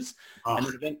churches, and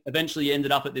then eventually you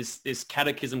ended up at this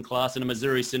catechism class in a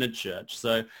Missouri Synod church.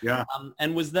 So yeah,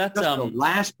 and was that the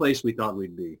last place we thought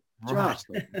we'd be? Right.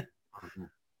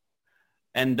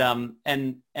 and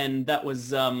that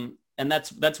was and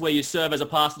that's where you serve as a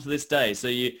pastor to this day. So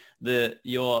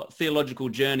your theological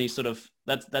journey sort of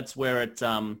that's where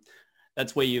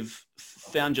you've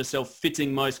found yourself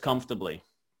fitting most comfortably.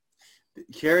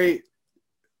 Carrie,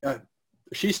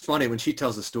 she's funny when she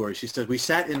tells the story. She says, we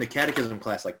sat in the catechism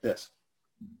class like this.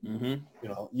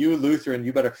 You Lutheran,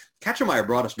 you better.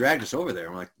 Ketchelmeyer dragged us over there.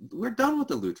 I'm like, we're done with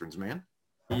the Lutherans, man.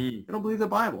 They don't believe the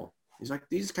Bible. He's like,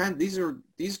 these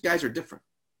guys are different.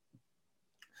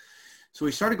 So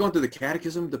we started going through the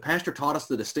catechism. The pastor taught us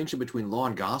the distinction between law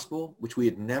and gospel, which we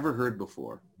had never heard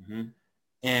before.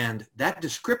 And that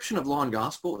description of law and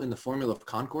gospel in the Formula of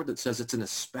Concord that says it's an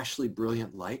especially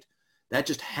brilliant light, that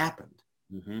just happened.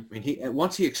 I mean,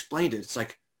 once he explained it, it's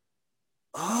like,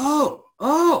 oh,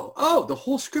 the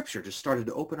whole scripture just started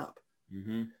to open up.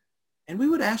 And we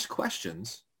would ask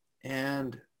questions,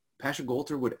 and Pastor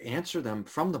Golter would answer them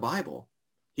from the Bible.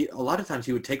 A lot of times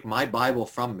he would take my Bible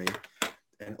from me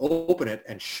and open it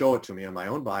and show it to me in my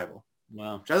own Bible.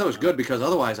 Wow. Which I thought was good, because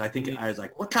otherwise I think I was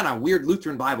like, what kind of weird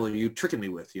Lutheran Bible are you tricking me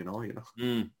with,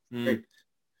 Great.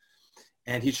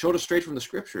 And he showed us straight from the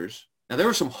scriptures. Now, there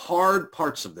were some hard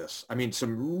parts of this. I mean,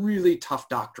 some really tough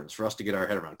doctrines for us to get our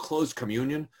head around. Closed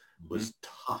communion was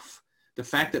tough. The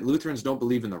fact that Lutherans don't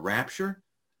believe in the rapture,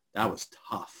 that was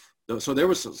tough. So there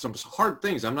was some hard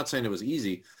things. I'm not saying it was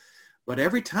easy, but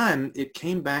every time it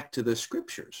came back to the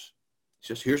scriptures. It's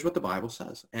just, here's what the Bible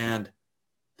says. And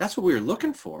that's what we were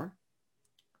looking for.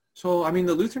 So, I mean,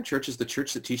 the Lutheran Church is the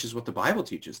church that teaches what the Bible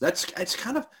teaches.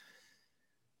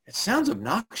 It sounds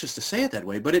obnoxious to say it that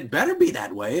way, but it better be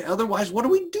that way. Otherwise, what are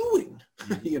we doing?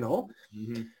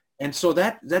 And so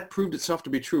that proved itself to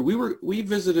be true. We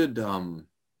visited,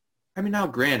 now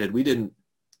granted, we didn't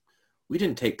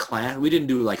take class. We didn't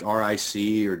do like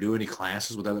RIC or do any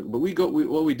classes with other, but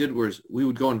what we did was we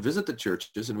would go and visit the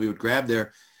churches, and we would grab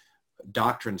their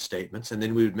doctrine statements, and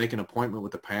then we would make an appointment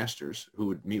with the pastors who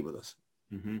would meet with us.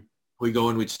 We go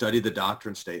and we'd study the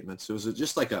doctrine statements. It was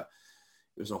just like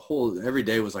every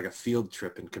day was like a field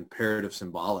trip in comparative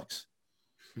symbolics.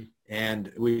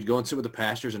 And we'd go and sit with the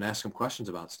pastors and ask them questions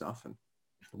about stuff and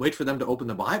wait for them to open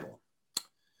the Bible.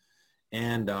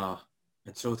 And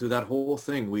so through that whole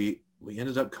thing, we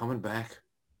ended up coming back.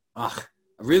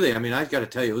 Really, I mean, I've got to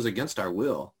tell you, it was against our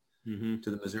will. Mm-hmm. to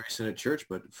the Missouri Synod Church,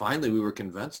 but finally we were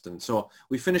convinced. And so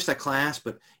we finished that class,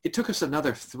 but it took us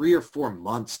another 3 or 4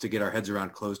 months to get our heads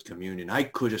around closed communion. I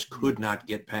could not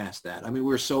get past that. I mean, we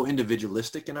were so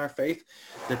individualistic in our faith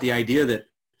that the idea that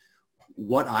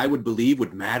what I would believe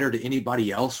would matter to anybody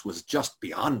else was just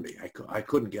beyond me. I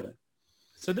couldn't get it.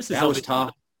 So this is That was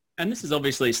tough. And this is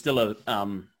obviously still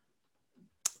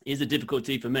is a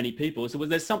difficulty for many people. So was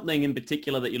there something in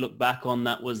particular that you look back on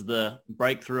that was the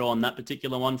breakthrough on that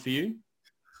particular one for you?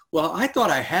 Well, I thought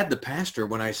I had the pastor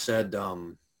when I said,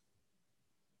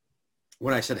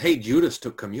 hey, Judas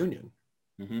took communion.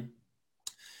 Mm-hmm.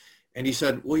 And he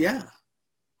said, well, yeah,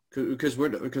 because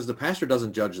the pastor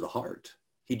doesn't judge the heart.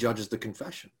 He judges the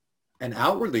confession. And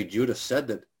outwardly, Judas said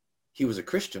that he was a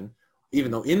Christian,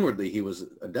 even though inwardly he was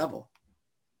a devil.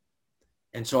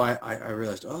 And so I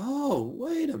realized, oh,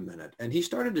 wait a minute. And he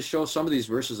started to show some of these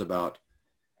verses about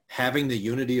having the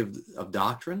unity of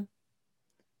doctrine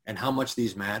and how much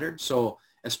these mattered. So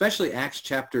especially Acts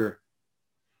chapter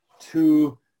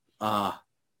 2,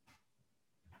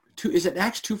 is it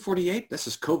Acts 2:48? This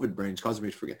is COVID brains causing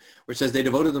me to forget. Where it says they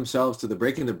devoted themselves to the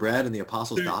breaking of the bread and the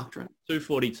apostles' doctrine.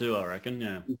 2:42, I reckon,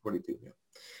 yeah. 2:42, yeah.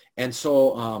 And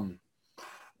so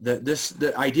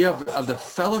the idea of the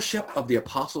fellowship of the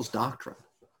apostles' doctrine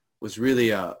was really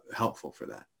helpful for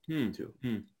that too.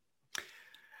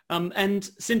 And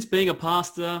since being a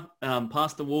pastor,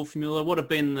 Pastor Wolfmueller, what have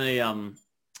been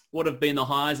the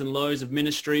highs and lows of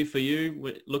ministry for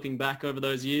you, looking back over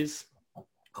those years?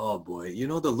 Oh boy,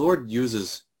 the Lord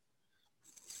uses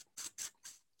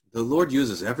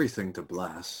everything to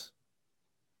bless.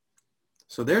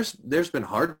 So there's been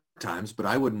hard times, but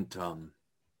I wouldn't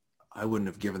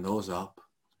have given those up.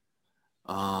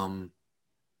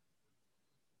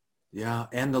 Yeah,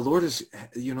 and the Lord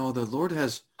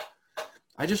has,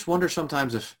 I just wonder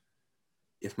sometimes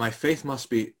if my faith must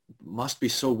be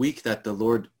so weak that the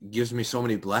Lord gives me so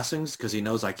many blessings because he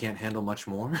knows I can't handle much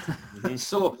more. Mm-hmm.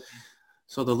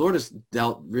 So the Lord has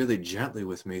dealt really gently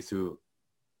with me through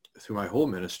my whole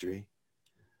ministry.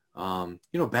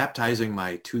 Baptizing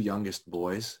my 2 youngest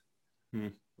boys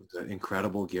was an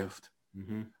incredible gift.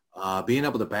 Mm-hmm. Being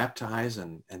able to baptize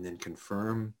and then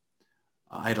confirm.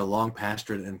 I had a long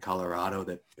pastorate in Colorado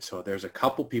so there's a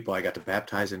couple people I got to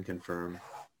baptize and confirm.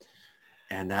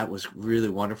 And that was really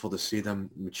wonderful to see them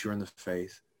mature in the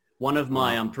faith. One of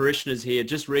my parishioners here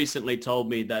just recently told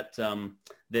me that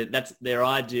that's their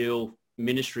ideal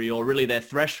ministry, or really their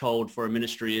threshold for a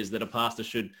ministry, is that a pastor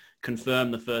should confirm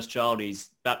the first child he's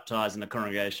baptized in the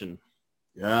congregation.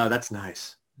 Yeah, that's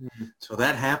nice. Mm-hmm. So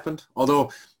that happened. Although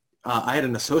I had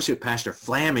an associate pastor,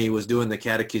 Flammy, was doing the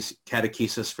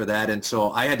catechesis for that, and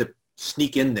so I had to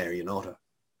sneak in there,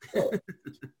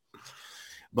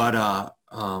 But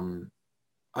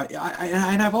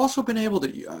I've also been able to,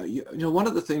 one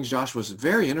of the things, Josh, was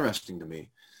very interesting to me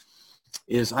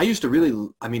is I used to really,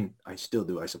 I still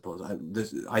do, I suppose.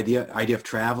 This idea of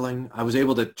traveling, I was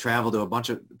able to travel to a bunch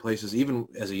of places, even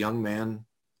as a young man,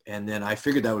 and then I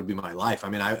figured that would be my life.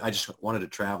 I just wanted to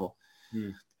travel.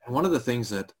 And one of the things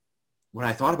that, when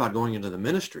I thought about going into the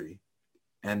ministry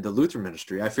and the Lutheran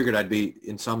ministry, I figured I'd be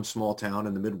in some small town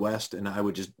in the Midwest and I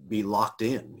would just be locked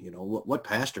in. What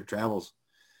pastor travels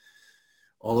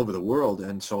all over the world?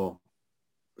 And so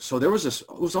there was this,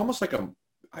 it was almost like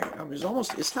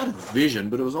it's not a vision,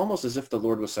 but it was almost as if the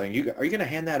Lord was saying, are you going to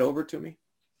hand that over to me?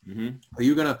 Mm-hmm. Are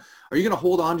you going to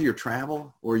hold on to your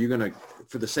travel, or are you going to,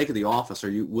 for the sake of the office, are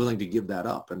you willing to give that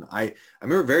up? And I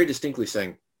remember very distinctly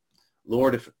saying,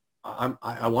 Lord, if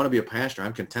I want to be a pastor,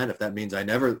 I'm content if that means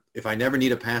if I never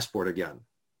need a passport again.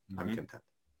 Mm-hmm. I'm content.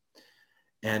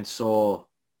 And so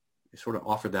I sort of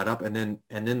offered that up. And then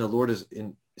the Lord has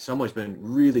in some ways been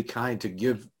really kind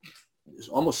to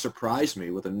almost surprised me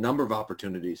with a number of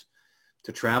opportunities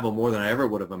to travel more than I ever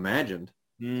would have imagined.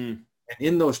 And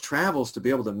in those travels, to be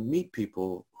able to meet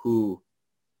people who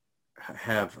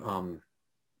have,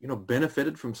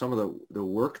 benefited from some of the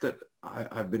work that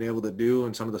I've been able to do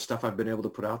and some of the stuff I've been able to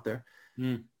put out there.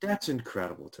 That's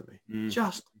incredible to me.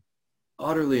 Just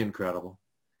utterly incredible.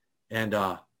 And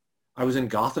I was in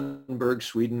Gothenburg,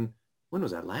 Sweden. When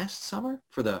was that? Last summer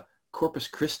for the Corpus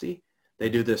Christi. They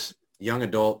do this young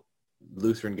adult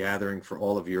Lutheran gathering for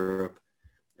all of Europe.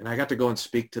 And I got to go and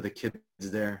speak to the kids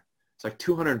there. It's like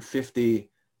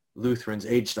 250 Lutherans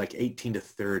aged like 18 to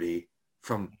 30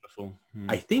 from,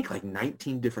 I think, like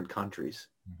 19 different countries.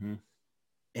 Mm-hmm.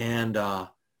 And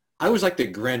I was like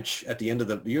the Grinch at the end of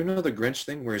the Grinch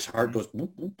thing where his heart goes,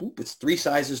 boop, boop, boop. It's 3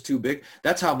 sizes too big.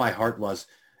 That's how my heart was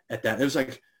at that. It was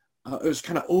like, it was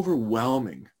kind of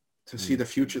overwhelming to see the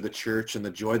future of the church and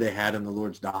the joy they had in the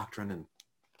Lord's doctrine. And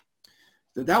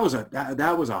that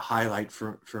was a highlight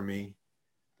for me,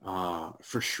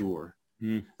 for sure.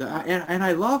 And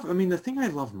I love, I mean, the thing I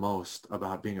love most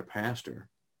about being a pastor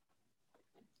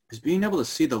is being able to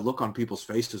see the look on people's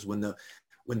faces when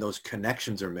those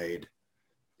connections are made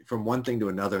from one thing to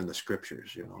another in the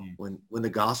scriptures, you know, when the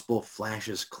gospel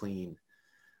flashes clean,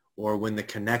 or when the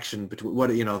connection between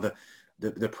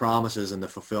the promises and the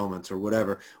fulfillments or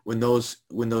whatever, when those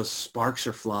sparks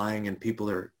are flying and people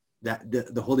are, that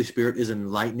the Holy Spirit is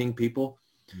enlightening people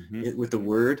with the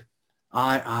word.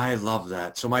 I love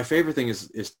that. So my favorite thing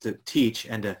is to teach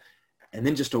and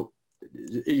then just to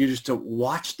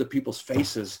watch the people's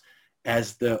faces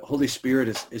as the Holy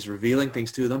Spirit is revealing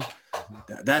things to them.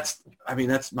 That's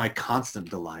my constant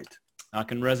delight. I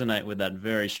can resonate with that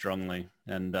very strongly.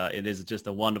 And it is just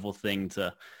a wonderful thing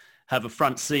to have a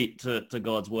front seat to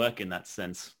God's work in that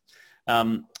sense.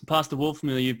 Pastor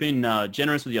Wolfmueller, you've been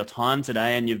generous with your time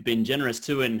today, and you've been generous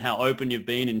too in how open you've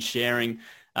been in sharing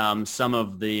some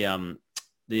of the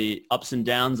ups and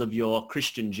downs of your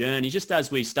Christian journey. Just as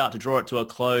we start to draw it to a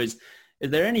close, is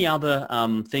there any other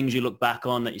things you look back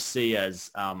on that you see as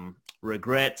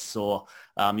regrets, or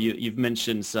you've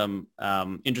mentioned some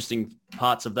interesting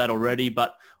parts of that already,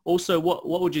 but also what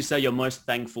would you say you're most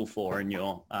thankful for in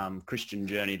your Christian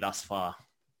journey thus far?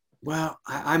 Well,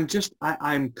 I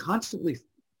constantly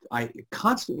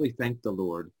thank the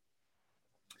Lord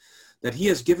that he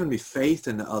has given me faith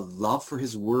and a love for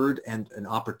his word and an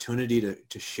opportunity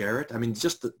to share it. I mean,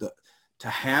 just to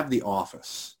have the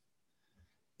office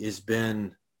is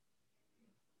an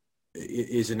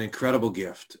incredible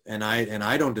gift, and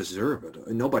I don't deserve it.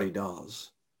 Nobody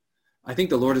does. I think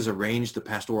the Lord has arranged the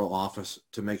pastoral office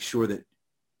to make sure that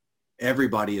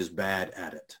everybody is bad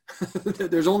at it.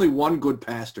 There's only one good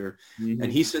pastor,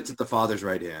 and he sits at the Father's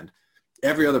right hand.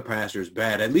 Every other pastor is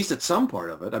bad, at least at some part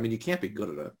of it. I mean, you can't be good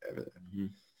at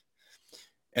everything.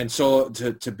 And so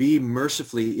to be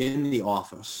mercifully in the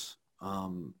office,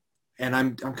 and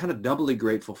I'm kind of doubly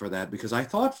grateful for that, because I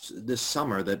thought this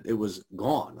summer that it was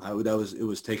gone. It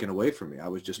was taken away from me. I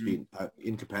was just being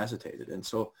incapacitated. And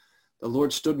so the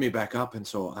Lord stood me back up, and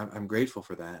so I'm grateful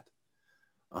for that.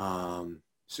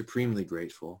 Supremely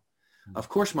grateful. Of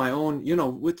course, my own,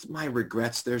 with my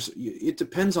regrets, it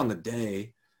depends on the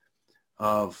day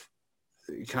of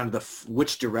kind of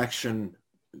which direction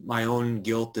my own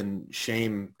guilt and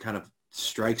shame kind of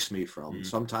strikes me from.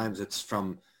 Sometimes it's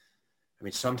from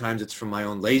my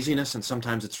own laziness, and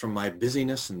sometimes it's from my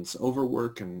busyness and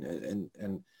overwork and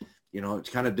it's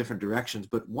kind of different directions.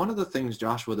 But one of the things,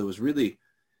 Joshua, that was really,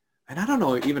 and I don't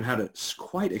know even how to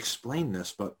quite explain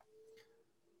this, but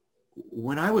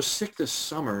when I was sick this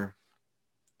summer,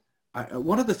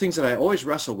 one of the things that I always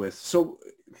wrestle with,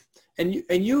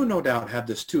 and you no doubt have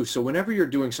this too. So whenever you're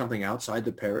doing something outside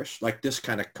the parish, like this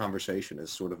kind of conversation is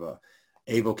sort of a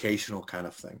avocational kind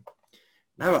of thing.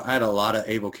 And I had a lot of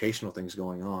avocational things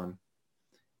going on.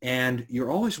 And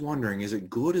you're always wondering, is it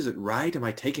good? Is it right? Am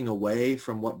I taking away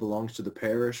from what belongs to the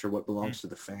parish or what belongs to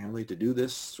the family to do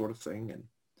this sort of thing?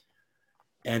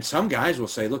 And some guys will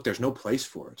say, look, there's no place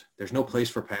for it. There's no place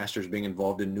for pastors being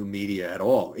involved in new media at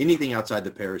all. Anything outside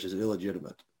the parish is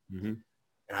illegitimate.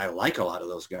 And I like a lot of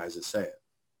those guys that say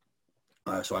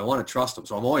it. So I want to trust them.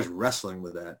 So I'm always wrestling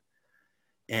with that.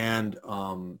 And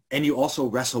you also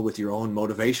wrestle with your own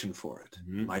motivation for it.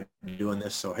 Am I doing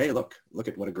this? So, hey, look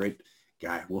at what a great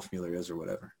guy Wolfmueller is or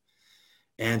whatever.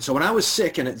 And so when I was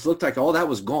sick and it looked like all that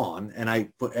was gone and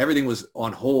everything was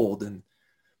on hold, and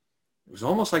it was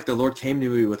almost like the Lord came to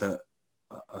me with a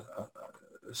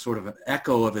sort of an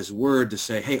echo of his word to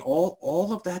say, hey,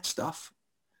 all of that stuff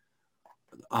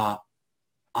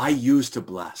I use to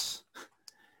bless.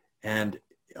 And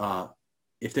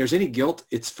if there's any guilt,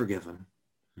 it's forgiven.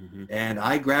 And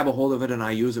I grab a hold of it and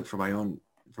I use it for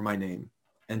my name.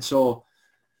 And so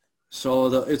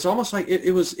it's almost like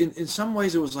it was, in some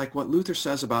ways, it was like what Luther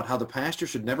says about how the pastor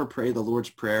should never pray the Lord's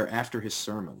Prayer after his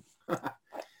sermon.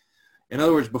 In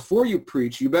other words, before you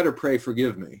preach, you better pray,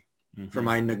 forgive me for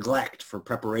my neglect, for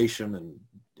preparation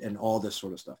and all this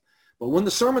sort of stuff. But when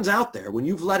the sermon's out there, when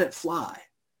you've let it fly,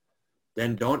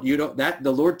 then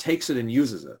the Lord takes it and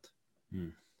uses it.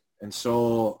 And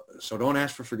so don't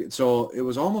ask for forgiveness. So it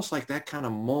was almost like that kind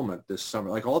of moment this summer,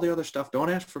 like all the other stuff, don't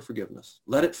ask for forgiveness.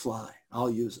 Let it fly.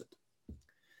 I'll use it.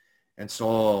 And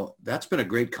so that's been a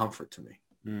great comfort to me.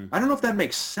 I don't know if that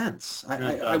makes sense.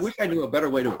 I wish I knew a better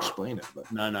way to explain it.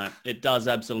 But No, it does,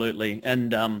 absolutely.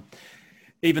 And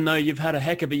even though you've had a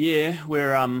heck of a year,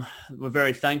 we're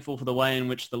very thankful for the way in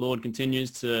which the Lord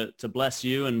continues to bless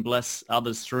you and bless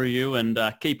others through you, and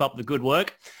keep up the good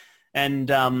work. And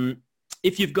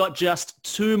if you've got just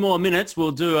 2 more minutes,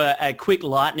 we'll do a quick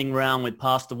lightning round with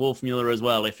Pastor Wolfmueller as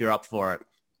well, if you're up for it.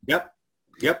 Yep.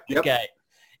 Okay.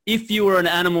 If you were an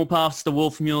animal, Pastor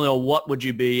Wolfmueller, what would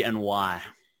you be and why?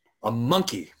 A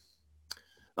monkey.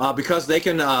 Because they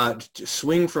can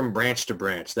swing from branch to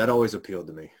branch. That always appealed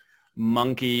to me.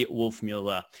 Monkey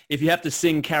Wolfmueller. If you have to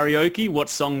sing karaoke, what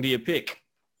song do you pick?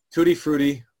 Tutti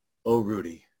Frutti, Oh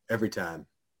Rudy, every time.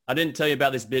 I didn't tell you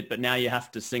about this bit, but now you have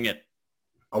to sing it.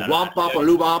 A womp bop a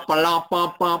loo bop a lomp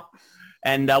bop bop.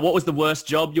 And what was the worst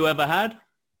job you ever had?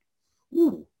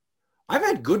 Ooh, I've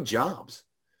had good jobs.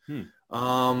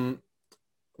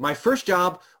 My first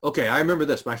job, okay, I remember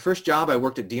this. My first job, I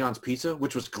worked at Dion's Pizza,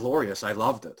 which was glorious. I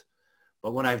loved it.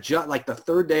 But when like the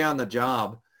third day on the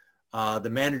job, the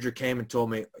manager came and told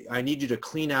me, I need you to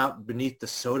clean out beneath the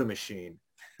soda machine.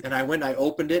 And I went and I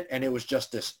opened it, and it was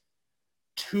just this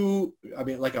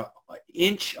like an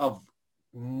inch of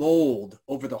mold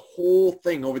over the whole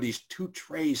thing, over these 2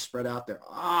 trays spread out there.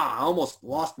 I almost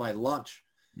lost my lunch.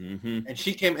 Mm-hmm. And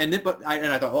she came, and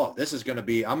I thought, oh, this is going to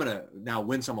be, I'm going to now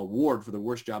win some award for the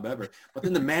worst job ever. But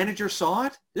then the manager saw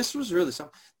it. This was really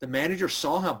something. The manager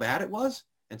saw how bad it was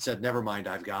and said, never mind,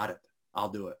 I've got it. I'll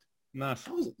do it. Nice.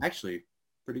 That was actually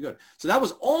pretty good. So that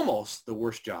was almost the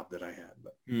worst job that I had.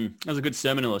 But that was a good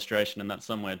sermon illustration in that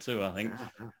somewhere too, I think.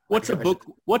 What's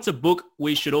a book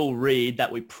we should all read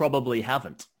that we probably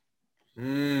haven't?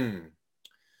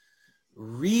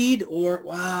 Read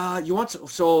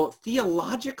so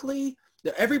theologically,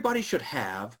 everybody should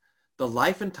have The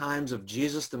Life and Times of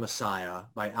Jesus the Messiah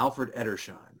by Alfred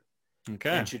Edersheim.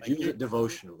 Okay. And should use it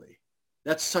devotionally.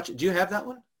 Do you have that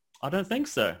one? I don't think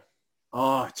so.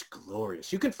 Oh, it's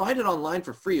glorious. You can find it online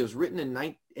for free. It was written in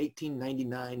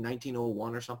 1899,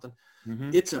 1901 or something.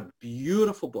 Mm-hmm. It's a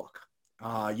beautiful book.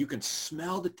 You can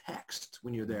smell the text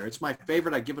when you're there. It's my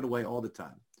favorite. I give it away all the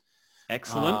time.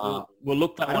 Excellent. We'll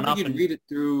look that one up. I don't think you can read it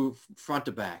through front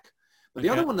to back. But the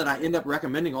other one that I end up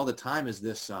recommending all the time is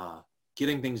this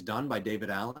Getting Things Done by David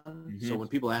Allen. Mm-hmm. So when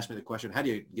people ask me the question, how do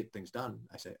you get things done?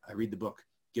 I say, I read the book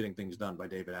Getting Things Done by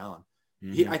David Allen.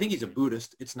 Mm-hmm. I think he's a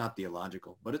Buddhist. It's not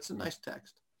theological, but it's a nice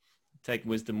text. Take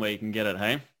wisdom where you can get it,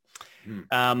 hey?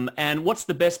 And what's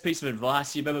the best piece of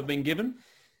advice you've ever been given?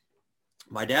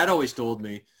 My dad always told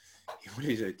me,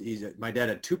 my dad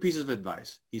had 2 pieces of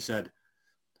advice. He said,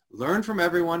 learn from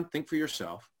everyone, think for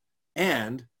yourself,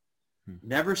 and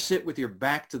never sit with your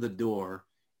back to the door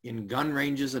in gun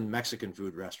ranges and Mexican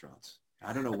food restaurants.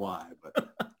 I don't know why, but...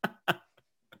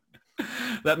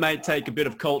 That may take a bit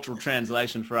of cultural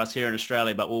translation for us here in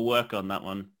Australia, but we'll work on that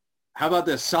one. How about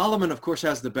this? Solomon, of course,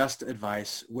 has the best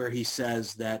advice where he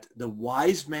says that the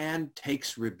wise man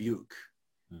takes rebuke.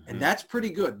 Mm-hmm. And that's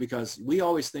pretty good because we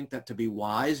always think that to be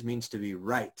wise means to be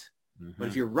right. Mm-hmm. But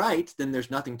if you're right, then there's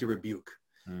nothing to rebuke.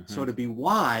 Mm-hmm. So to be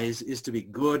wise is to be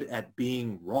good at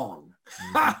being wrong.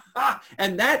 Mm-hmm.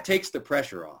 And that takes the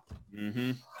pressure off.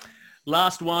 Mm-hmm.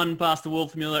 Last one, Pastor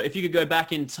Wolfmueller. If you could go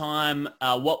back in time,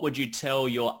 what would you tell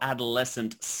your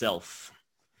adolescent self?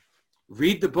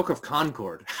 Read the Book of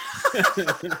Concord.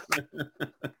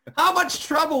 How much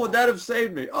trouble would that have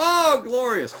saved me? Oh,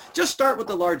 glorious. Just start with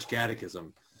the large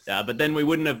catechism. But then we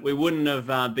wouldn't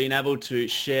have been able to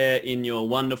share in your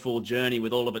wonderful journey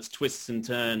with all of its twists and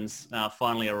turns,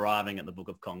 finally arriving at the Book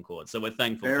of Concord. So we're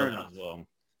thankful for that as well.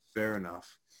 Fair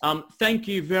enough. Thank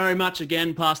you very much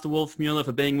again, Pastor Wolfmueller,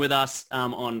 for being with us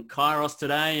on Kairos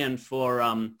today and for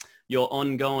your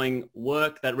ongoing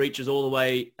work that reaches all the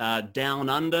way down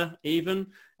under even.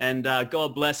 And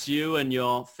God bless you and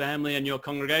your family and your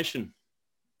congregation.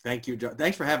 Thank you, John.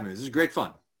 Thanks for having me. This is great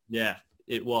fun. Yeah,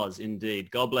 it was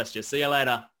indeed. God bless you. See you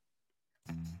later.